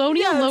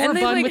colonial lower and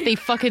they, bun like- with a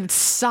fucking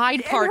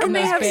side part in And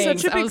they those have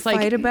bangs. such a I big was like,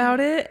 fight about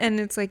it, and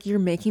it's like you're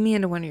making me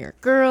into one of your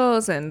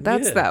girls, and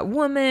that's Yeah. that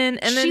woman.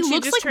 And then she she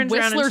looks just like turns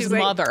around and Whistler's she's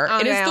like, mother.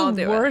 It "Okay, I'll is do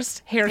the it."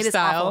 worst is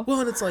awful. hairstyle. Well,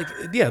 and it's like,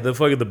 yeah, the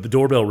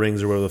doorbell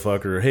rings or whatever the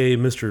fuck, or hey,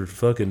 Mr.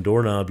 fucking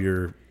doorknob,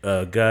 your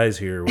guy's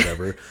here or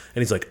whatever, and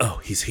he's like, oh,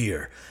 he's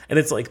here, and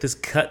it's like this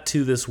cut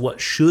to this what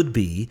should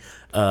be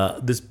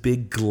this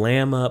big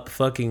glam up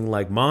fucking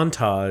like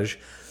montage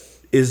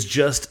is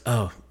just,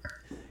 oh,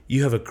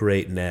 you have a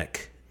great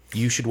neck,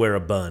 you should wear a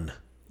bun.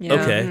 Yeah.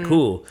 Okay,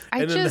 cool. I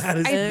and then just- that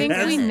is, I think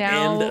that we is the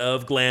now- end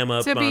of glam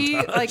up To be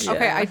montage. like,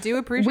 okay, I do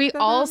appreciate. We that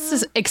all about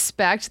it.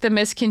 expect the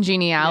Miss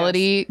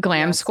Congeniality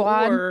glam Yes.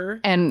 squad, Or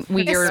and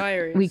we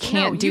Diaries.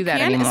 can't No, do you that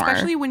can, anymore.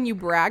 especially when you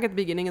brag at the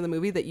beginning of the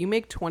movie that you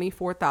make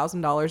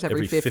 $24,000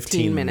 every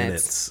 15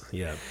 minutes.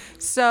 Yeah.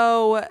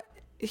 So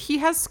he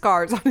has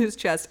scars on his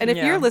chest. And if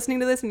Yeah. you're listening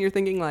to this and you're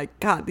thinking like,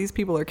 God, these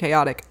people are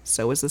chaotic,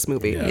 so is this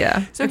movie.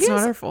 Yeah. So It's he not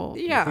has- our fault.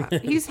 Yeah.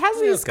 He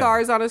has these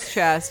scars on his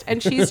chest,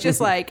 and she's just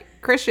like,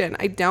 Christian,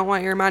 I don't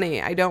want your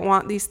money. I don't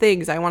want these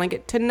things. I want to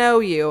get to know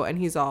you. And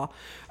he's all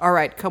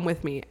right, come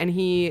with me. And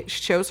he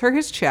shows her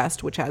his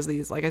chest, which has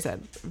these, like I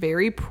said,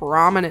 very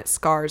prominent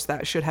scars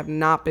that should have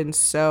not been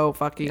so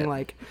fucking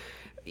like,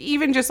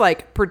 even just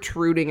like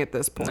protruding at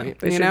this point.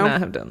 They you should know? not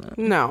have done that.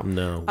 No.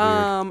 No,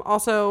 weird.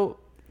 Also,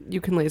 you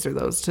can laser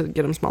those to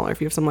get them smaller if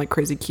you have some like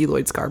crazy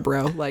keloid scar,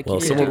 bro. Like, Well,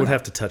 you someone do. would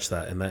have to touch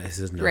that, and that is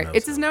his no. Right.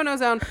 It's his no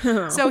zone.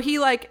 So he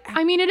like,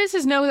 I mean, it is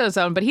his no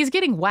zone, but he's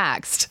getting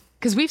waxed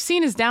because we've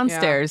seen his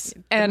downstairs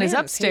and his man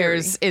is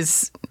upstairs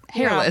is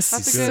hairless.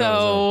 that's a good-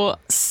 So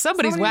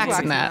somebody's waxing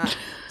waxing that.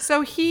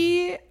 So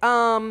he,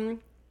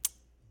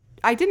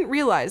 I didn't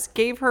realize,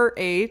 gave her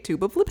a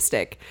tube of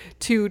lipstick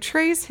to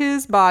trace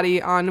his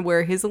body on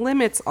where his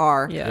limits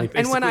are. Yeah.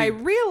 And when I He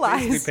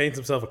realized, paints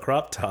himself a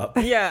crop top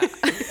Yeah.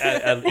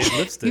 in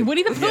lipstick.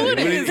 Winnie the Pooh it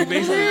is. He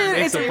basically makes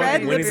It's a fucking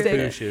red Winnie the Pooh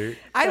lipstick. shirt.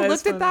 I That is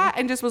looked at funny. that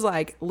and just was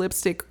like,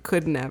 lipstick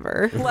could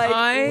never. Like,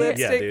 I-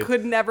 lipstick dude.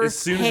 could never As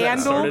soon as that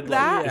handle started,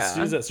 that. like, as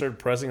soon as that started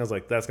pressing, I was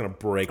like, "That's gonna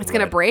break." It's going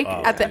to break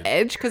at the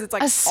edge because it's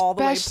like all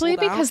the way Especially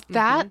pulled out. because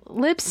that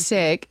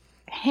lipstick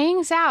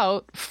hangs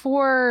out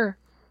for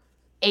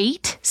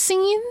 8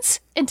 scenes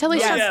until he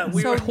Yes. starts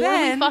we so were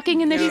then fucking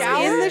in the he's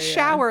shower. in the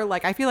shower,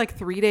 like I feel like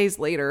 3 days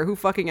later. Who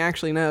fucking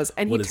actually knows?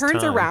 And What he is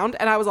turns time? around,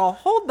 and I was all,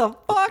 "Hold the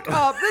fuck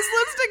up! This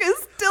lipstick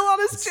is still on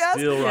his chest.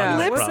 still on Yeah.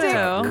 the crop Lipstick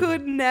top.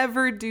 could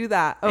never do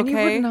that." And you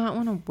Okay, would not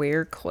want to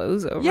wear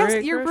clothes over Yes,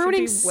 it. you're Girl, should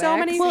ruining be so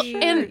many waxy.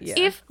 Well, And Yeah.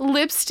 if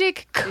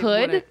lipstick could,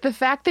 wouldn't. the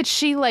fact that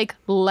she like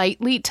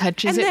lightly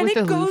touches And it then with it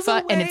the goes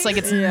loofah and it's away.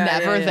 like it's Yeah,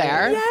 never yeah,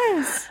 yeah, there.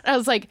 yes, I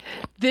was like,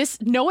 this.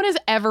 No one has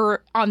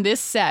ever on this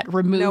set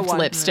removed one.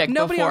 lipstick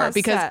Nobody on before a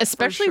because, set, for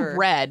especially sure.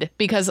 red.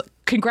 Because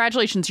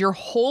congratulations, your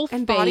whole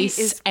And body face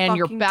is and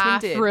your fucking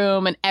tinted.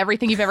 bathroom and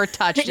everything you've ever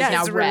touched Yeah, is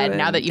now it's red. ruined.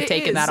 Now that you've It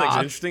taken is. that It's like off.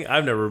 interesting.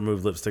 I've never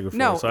removed lipstick before,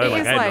 no, so I, it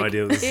like, is I had like no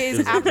idea this it is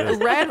this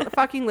existed. red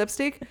fucking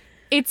lipstick.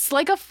 It's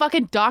like a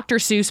fucking Dr.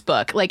 Seuss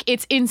book. Like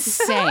it's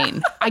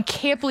insane. I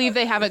can't believe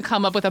they haven't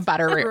come up with a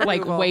better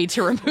like Removal. way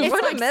to remove It's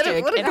like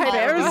lipstick what a in all of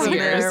comparison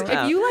these years. there.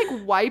 Wow. If you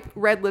like wipe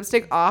red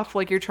lipstick off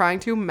like you're trying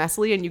to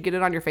messily and you get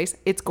it on your face,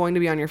 it's going to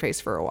be on your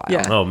face for a while.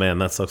 Yeah. Oh man,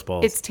 that sucks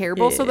balls. It's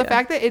terrible. So the Yeah.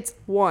 fact that it's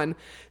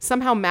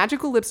somehow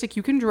magical lipstick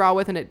you can draw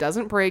with and it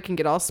doesn't break and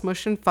get all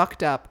smushed and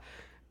fucked up.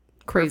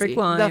 Crazy. Perfect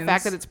The lines.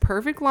 fact that it's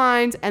perfect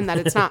lines and that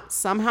it's not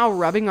somehow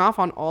rubbing off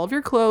on all of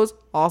your clothes,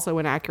 also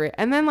inaccurate.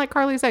 And then like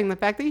Carly's saying, the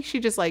fact that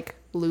she just like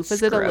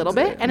loofahs it a little Scrubs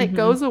bit it. and it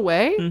goes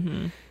away.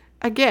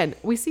 Again,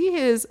 we see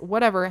his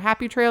whatever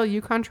Happy Trail,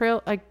 Yukon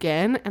Trail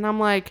again, and I'm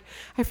like,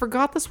 I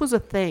forgot this was a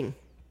thing.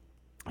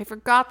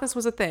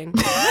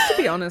 To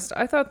be honest,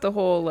 I thought the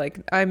whole like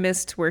I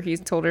missed where he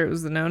told her it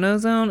was the no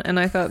zone, and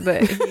I thought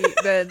that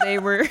that they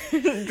were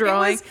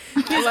drawing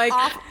like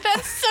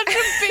That's such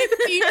a big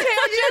detail,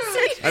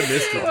 Jesse. I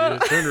missed it. Dude. I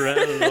turned around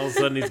and all of a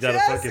sudden he's got a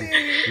fucking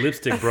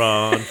lipstick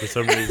bra on for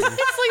some reason. It's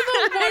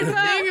like the one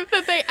thing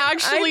that they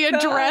actually I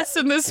thought- address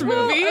in this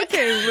movie.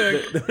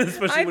 okay, look.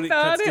 Especially when it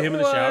cuts to him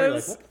in the shower. You're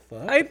like, what the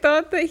fuck? I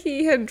thought that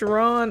he had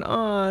drawn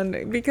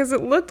on because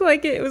it looked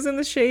like it was in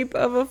the shape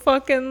of a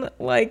fucking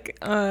like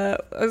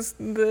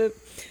the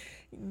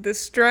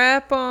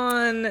strap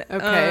on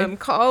Okay.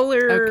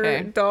 collar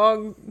Okay.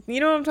 dog. You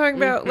know what I'm talking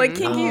about? Like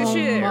kinky as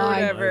shit or my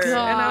whatever. And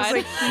I was God.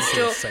 like, he's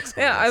still Sex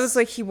yeah. I harness. was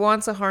like, he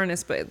wants a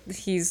harness, but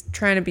he's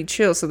trying to be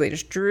chill, so they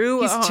just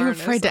drew. He's too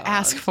afraid to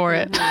ask for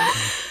it.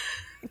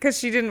 because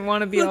she didn't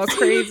want to be all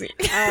crazy.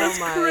 Oh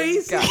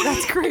my God,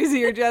 that's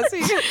crazier, Jesse.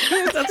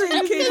 That's what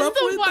you came It's up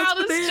the with.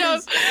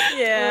 wildest joke.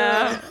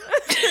 Yeah.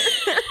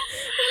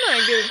 I'm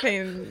not good at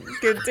paying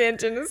good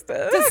attention to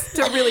stuff.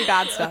 to really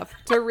bad stuff.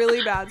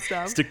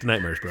 Stick to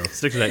nightmares, bro.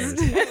 Stick to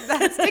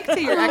nightmares. Stick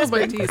to your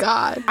expertise.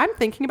 God. I'm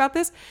thinking about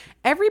this.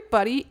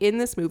 Everybody in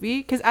this movie,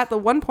 because at the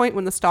one point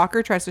when the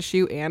stalker tries to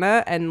shoot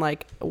Anna, and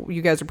like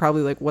you guys are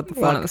probably like, "What the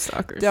fuck?" One of the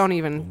stalkers. Don't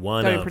even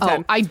pretend.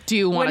 Oh, I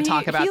do want When to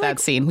talk he, about that like-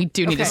 scene. We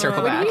do need to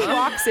circle when back. he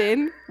walks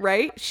in,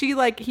 right? He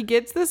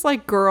gets this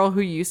like girl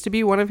who used to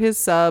be one of his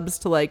subs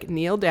to like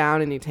kneel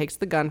down, and he takes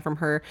the gun from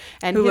her,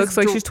 and Who his looks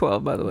like dr- she's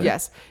 12, by the way.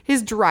 Yes,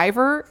 his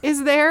driver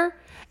is there,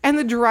 and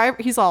the driver,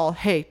 he's all,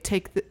 "Hey,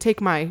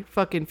 take my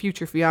fucking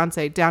future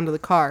fiance down to the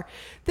car."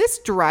 This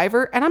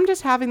driver, and I'm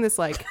just having this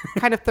like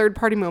kind of third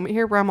party moment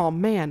here where I'm all,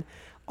 man,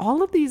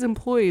 all of these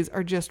employees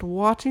are just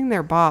watching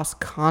their boss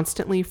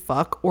constantly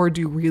fuck or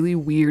do really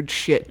weird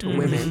shit to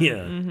women.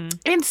 Yeah.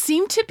 And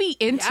seem to be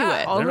into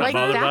Yeah, it. all They're not Like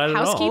bothered by it that at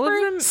all. housekeeper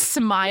All of them-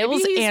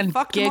 smiles Maybe he's and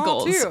fucked them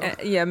all, giggles.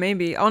 too. Yeah,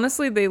 maybe.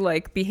 Honestly, they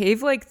like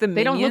behave like the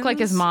They don't look like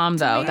his mom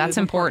though. That's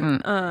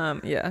important.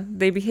 Yeah,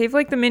 they behave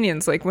like the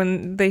minions. Like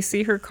when they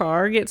see her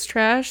car gets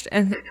trashed,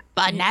 and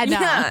Banana.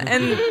 yeah,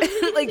 and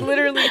like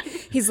literally,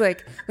 he's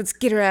like, "Let's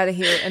get her out of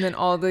here," and then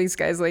all these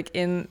guys like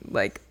in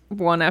like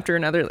one after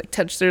another like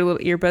touch their little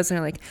earbuds and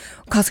they're like,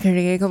 "Call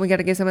security, we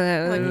gotta get some of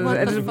that." Like,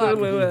 what the fuck?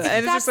 And If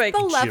it's that's just like the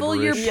level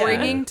you're gibberish.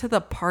 bringing to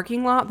the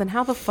parking lot, then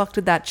how the fuck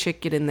did that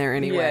chick get in there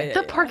anyway?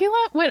 Yeah. The parking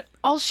lot, when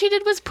all she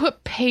did was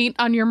put paint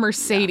on your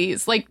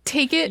Mercedes. Like,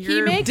 take it.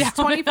 He makes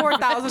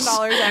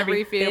 $24,000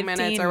 every few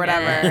minutes or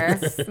whatever.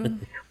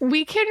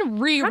 We can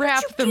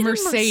rewrap the get a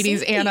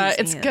Mercedes, Anna.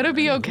 Mercedes, It's gonna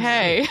be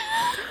okay.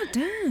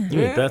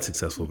 You ain't that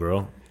successful,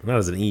 girl. Not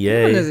as an What EA.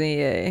 is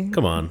EA?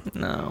 Come on.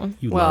 No.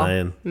 You Well,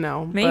 lying.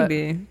 no, but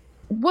Maybe.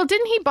 Well,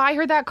 didn't he buy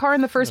her that car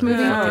in the first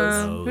movie?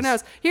 who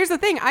knows? Here's the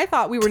thing: I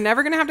thought we were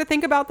never gonna have to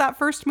think about that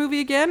first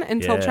movie again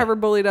until Yeah. Trevor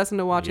bullied us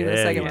into watching the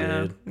Yeah, second you one.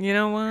 did. You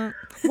know what?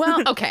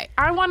 Well, okay.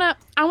 I wanna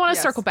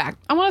Yes. circle back.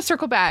 I wanna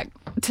circle back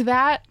to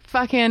that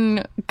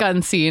fucking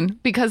gun scene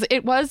because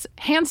it was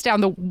hands down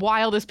the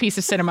wildest piece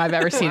of cinema I've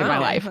ever seen in my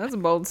Wow, life. That's a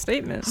bold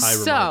statement. High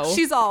So remarks.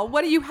 She's all,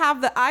 "What do you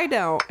have that I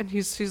don't?" And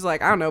she's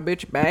like, "I don't know,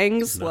 bitch,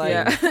 bangs." Like,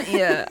 Yeah.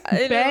 Yeah. I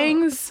know.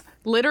 bangs,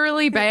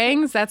 literally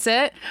bangs. That's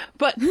it.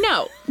 But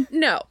no.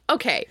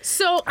 Okay,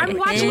 so I'm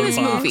watching this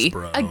box, movie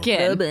bro.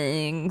 again.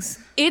 Bangs.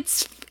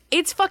 It's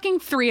fucking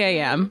 3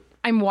 a.m.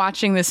 I'm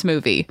watching this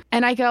movie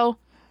and I go,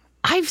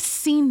 I've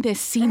seen this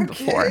scene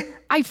before.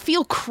 I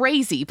feel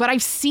crazy, but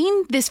I've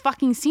seen this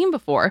fucking scene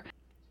before.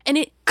 And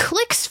it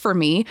clicks for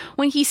me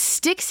when he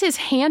sticks his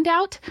hand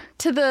out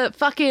to the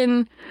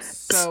fucking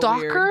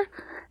stalker. weird.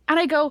 And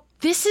I go,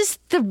 this is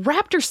the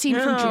raptor scene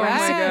from Oh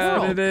Jurassic my God,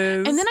 World. it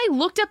is. And then I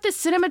looked up the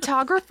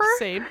cinematographer.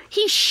 Same.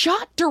 He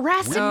shot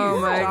Jurassic Oh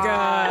World. my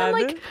God. I'm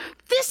like,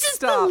 this is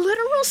Stop. the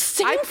literal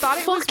same I thought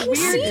it was fucking weird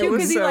scene. too was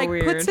because he so like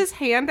weird. puts his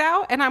hand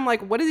out, and I'm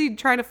like, "What is he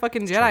trying to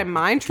fucking Jedi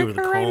mind give her trick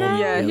the her right calm. now?"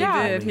 Yeah, he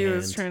Yeah. did. He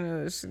was Hand.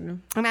 trying to.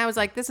 And I was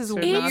like, "This is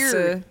Not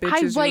weird." the bitches I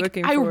you're like.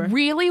 looking I for.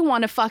 really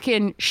want to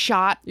fucking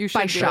shot You should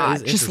by do it. shot.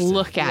 That is Just interesting.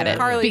 look at Yeah. it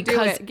Carly, do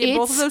because it. Get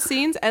both of those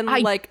scenes and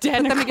like put them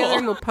identical. together,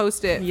 and we'll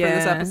post it for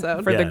this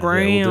episode. for the Yeah,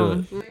 gram. we'll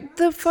do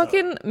The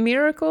fucking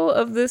miracle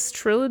of this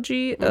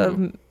trilogy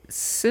of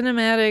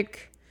cinematic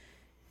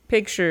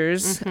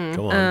pictures Come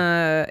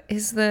on.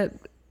 is that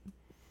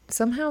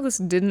somehow this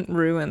didn't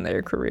ruin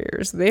their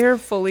careers. They are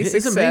fully It's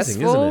amazing,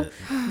 successful.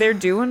 isn't They're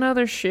doing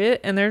other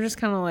shit, and they're just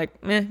kind of like,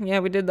 yeah,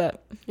 we did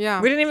that.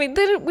 Yeah. We didn't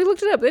even. We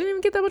looked it up. They didn't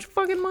even get that much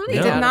fucking money.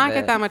 No. Did out of not it.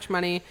 get that much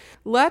money.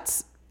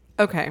 Let's.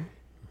 Okay.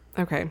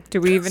 Do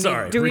we even?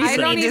 Sorry, do we reset.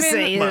 even I need don't to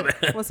say even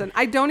it? listen.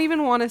 I don't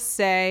even want to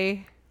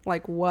say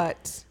like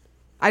what.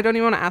 I don't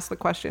even want to ask the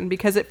question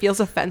because it feels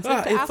offensive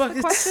to ask the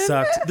it question.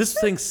 sucked. This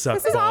thing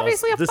sucked. This is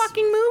obviously a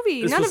fucking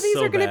movie. this None of was these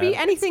so are going to be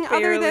bad. anything other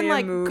barely than a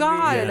like movie.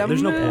 God, Yeah, a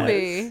there's no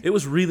movie. point. It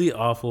was really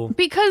awful.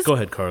 Because Go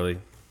ahead, Carly.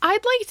 I'd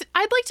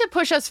like to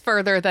push us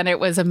further than it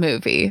was a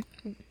movie.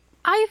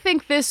 I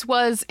think this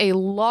was a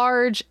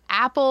large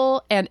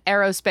Apple and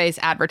aerospace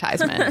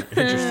advertisement.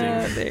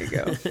 Interesting. There you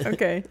go.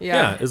 Okay.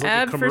 Yeah, it's like a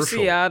Ad for commercial.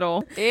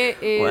 Seattle. It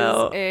is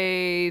Well-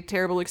 a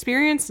terrible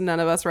experience.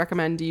 None of us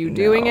recommend you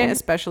doing it,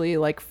 especially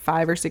like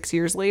 5 or 6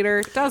 years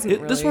later. It doesn't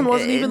really. This one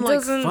wasn't It even like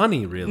doesn't-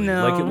 funny, really.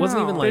 no. Like it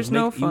wasn't even like There's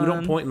no you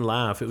don't fun. point and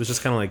laugh. It was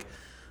just kind of like,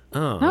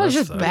 oh, That was that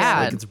just sucks.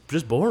 bad. Like, it's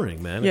just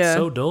boring, man. Yeah. It's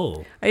so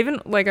dull. I even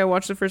I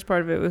watched the first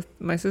part of it with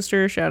my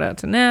sister. Shout out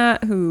to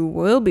Nat, who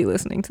will be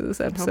listening to this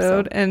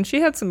episode, and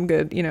she had some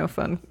good,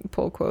 fun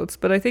pull quotes.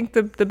 But I think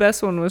the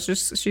best one was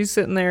just she's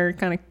sitting there,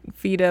 kind of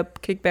feet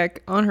up, kick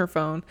back on her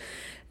phone,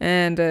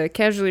 and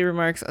casually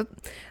remarks,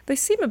 "They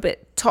seem a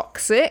bit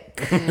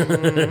toxic."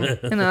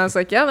 And I was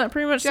like, "Yeah, that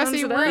pretty much sums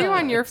Jesse, it were you up."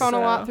 on your phone a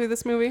lot So- through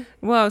this movie?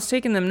 Well, I was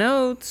taking them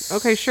notes.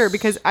 Okay, sure.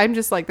 Because I'm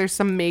just like, there's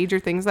some major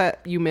things that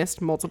you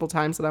missed multiple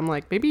times that I'm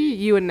like, maybe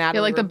you and Natalie.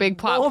 You're like the were big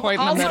plot both point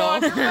in the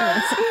also middle.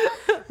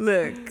 on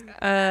Look,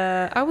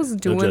 I was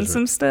doing judgment.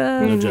 some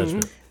stuff No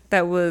judgment.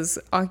 that was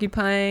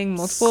occupying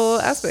multiple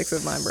aspects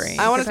of my brain.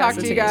 I want to talk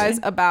to you Capacity. guys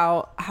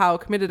about how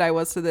committed I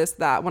was to this,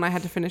 that when I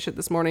had to finish it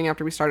this morning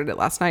after we started it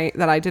last night,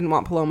 that I didn't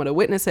want Paloma to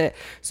witness it.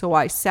 So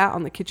I sat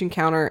on the kitchen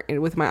counter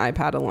with my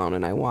iPad alone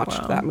and I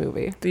watched that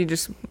movie. Do you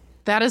just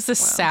That is the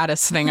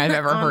saddest thing I've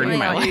ever heard in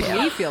my It life.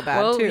 made me feel bad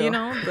well, too.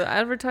 the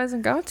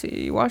advertising got to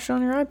you. You watch it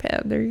on your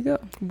iPad. There you go.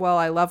 Well,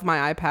 I love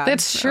my iPad.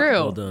 That's true.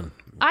 Well done.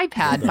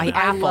 iPad by I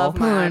Apple. love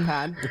my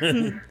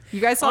iPad. You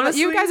guys saw that?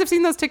 You Honestly- guys have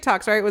seen those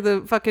TikToks, right? Where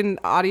the fucking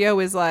audio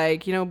is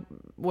like,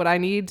 what I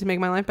need to make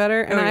my life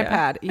better? An Oh, yeah.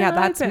 iPad. Yeah, An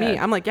that's me. iPad.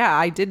 I'm like, yeah,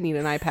 I did need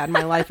an iPad.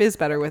 My life is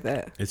better with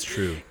it. It's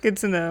true. Good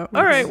to know.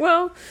 All right.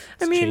 Well,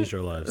 I mean, changed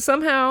our lives.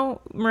 somehow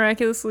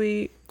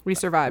miraculously We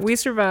survived. we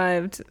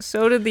survived.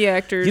 So did the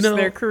actors.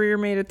 Their career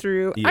made it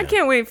through. I Yeah.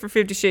 can't wait for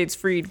 50 Shades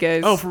Freed,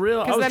 guys. Oh, for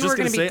real? I 'Cause was then just we're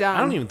gonna gonna be say. done. I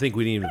don't even think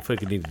we even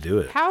fucking need to do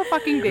it. How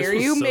fucking dare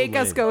was you so make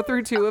us lame. go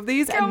through 2 of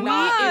these and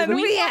on, we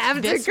we have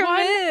to This commit.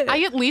 one,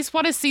 I at least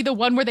want to see the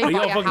one where they Are buy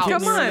y'all a fucking house. kidding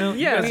me Come right on, now?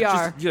 yeah, you we guys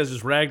are. You guys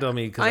just ragged on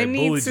me because I I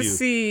need bullied to you.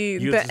 see You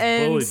the guys just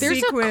end bullied me. There's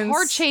sequence a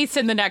car chase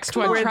in the next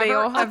one, where Trevor. they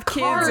all A have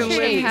kids car and live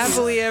chase.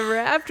 happily ever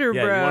after,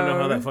 Yeah, bro. you want to know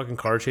how that fucking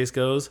car chase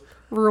goes?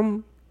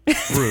 room.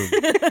 Room.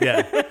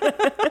 Yeah.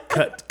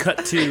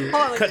 Cut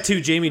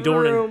to Jamie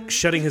Dornan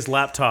shutting his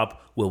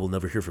laptop. Well, we'll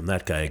never hear from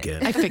that guy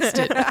again. I fixed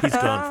it. He's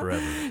gone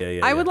forever.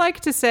 Yeah. I would like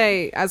to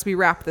say, as we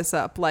wrap this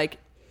up, like,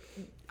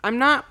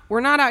 we're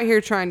not out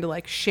here trying to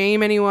like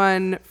shame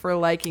anyone for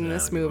liking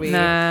this movie.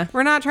 Nah.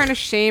 We're not trying to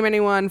shame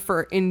anyone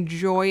for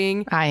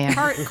enjoying. I am.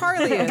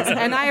 Carly is,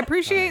 and I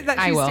appreciate that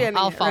I she's will. standing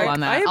I'll here. follow on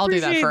that. I'll do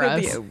that for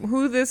us.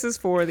 Who this is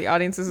for, the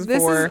audience is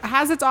This for.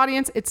 has its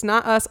audience. It's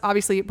not us,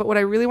 obviously. But what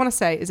I really want to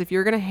say is if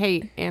you're going to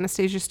hate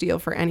Anastasia Steele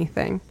for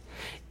anything,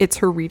 it's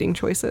her reading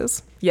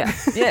choices. Yeah.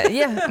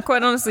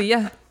 Quite honestly,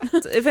 yeah.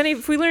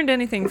 If we learned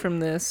anything from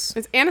this,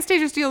 It's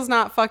Anastasia Steele's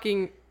not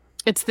fucking...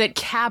 It's that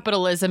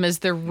capitalism is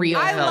the real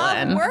I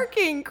villain. love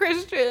working,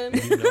 Christian.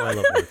 You know I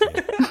love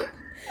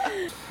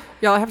working.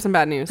 Y'all, I have some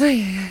bad news.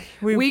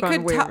 We gone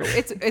could way tell... over.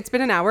 It's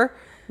been an hour.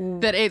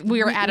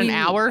 We are at an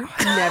hour.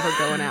 Never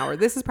go an hour.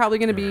 This is probably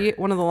going to be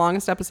one of the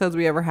longest episodes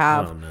we ever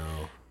have. Oh, no.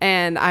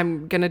 And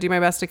I'm going to do my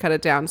best to cut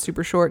it down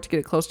super short to get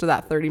it close to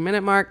that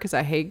 30-minute mark because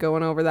I hate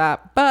going over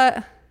that.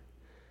 But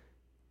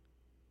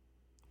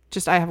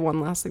just I have one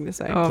last thing to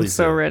say. oh, I'm Please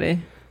so do. ready.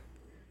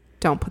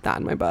 Don't put that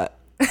in my butt.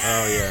 Oh,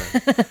 yeah.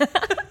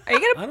 Are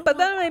you gonna put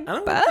that in I my don't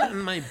want butt? that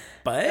in my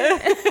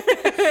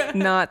butt.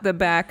 Not the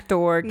back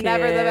door, kids.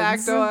 Never the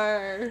back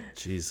door.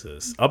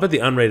 Jesus. I'll bet the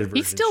unrated version.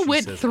 He still she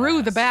went says through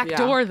ass. the back Yeah.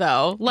 door,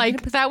 though.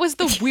 Like, that was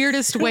the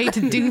weirdest way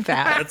to do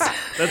that.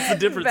 That's the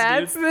difference,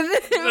 That's dude. the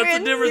difference. That's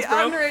the difference,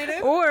 bro.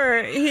 Unrated.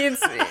 Or he's.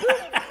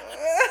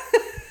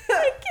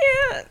 I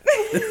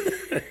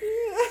can't.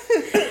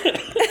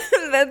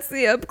 That's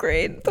the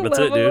upgrade. The That's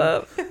it, level dude.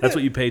 up. That's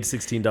what you paid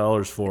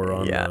 $16 for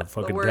on Yeah.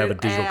 fucking The to have a word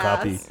digital ass.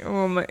 copy.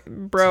 Oh my,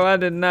 bro! I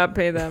did not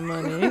pay that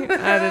money.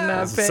 I did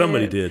not pay.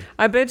 Somebody it. did.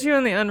 I bet you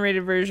on the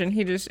unrated version,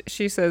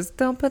 she says,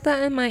 "Don't put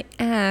that in my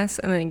ass,"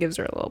 and then he gives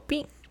her a little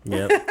beat.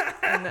 Yep.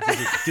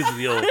 gives it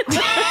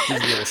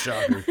the old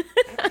shocker.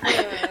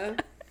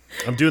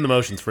 I'm doing the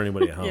motions for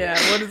anybody at home. Yeah,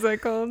 what is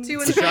that called?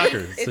 Two in It's a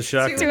shocker. It's a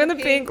shocker. Two in the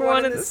pink,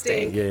 one in the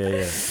stink.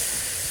 Yeah.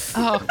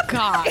 Oh,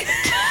 God.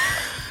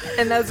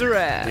 And that's a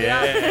wrap.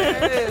 Yeah.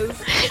 It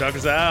is.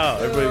 Shockers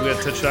out. Everybody, we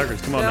gotta touch shockers.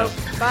 Come on Nope.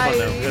 now. Bye.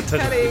 Come on now. We gotta touch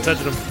Cutting. them.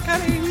 Touching them.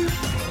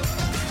 Cutting.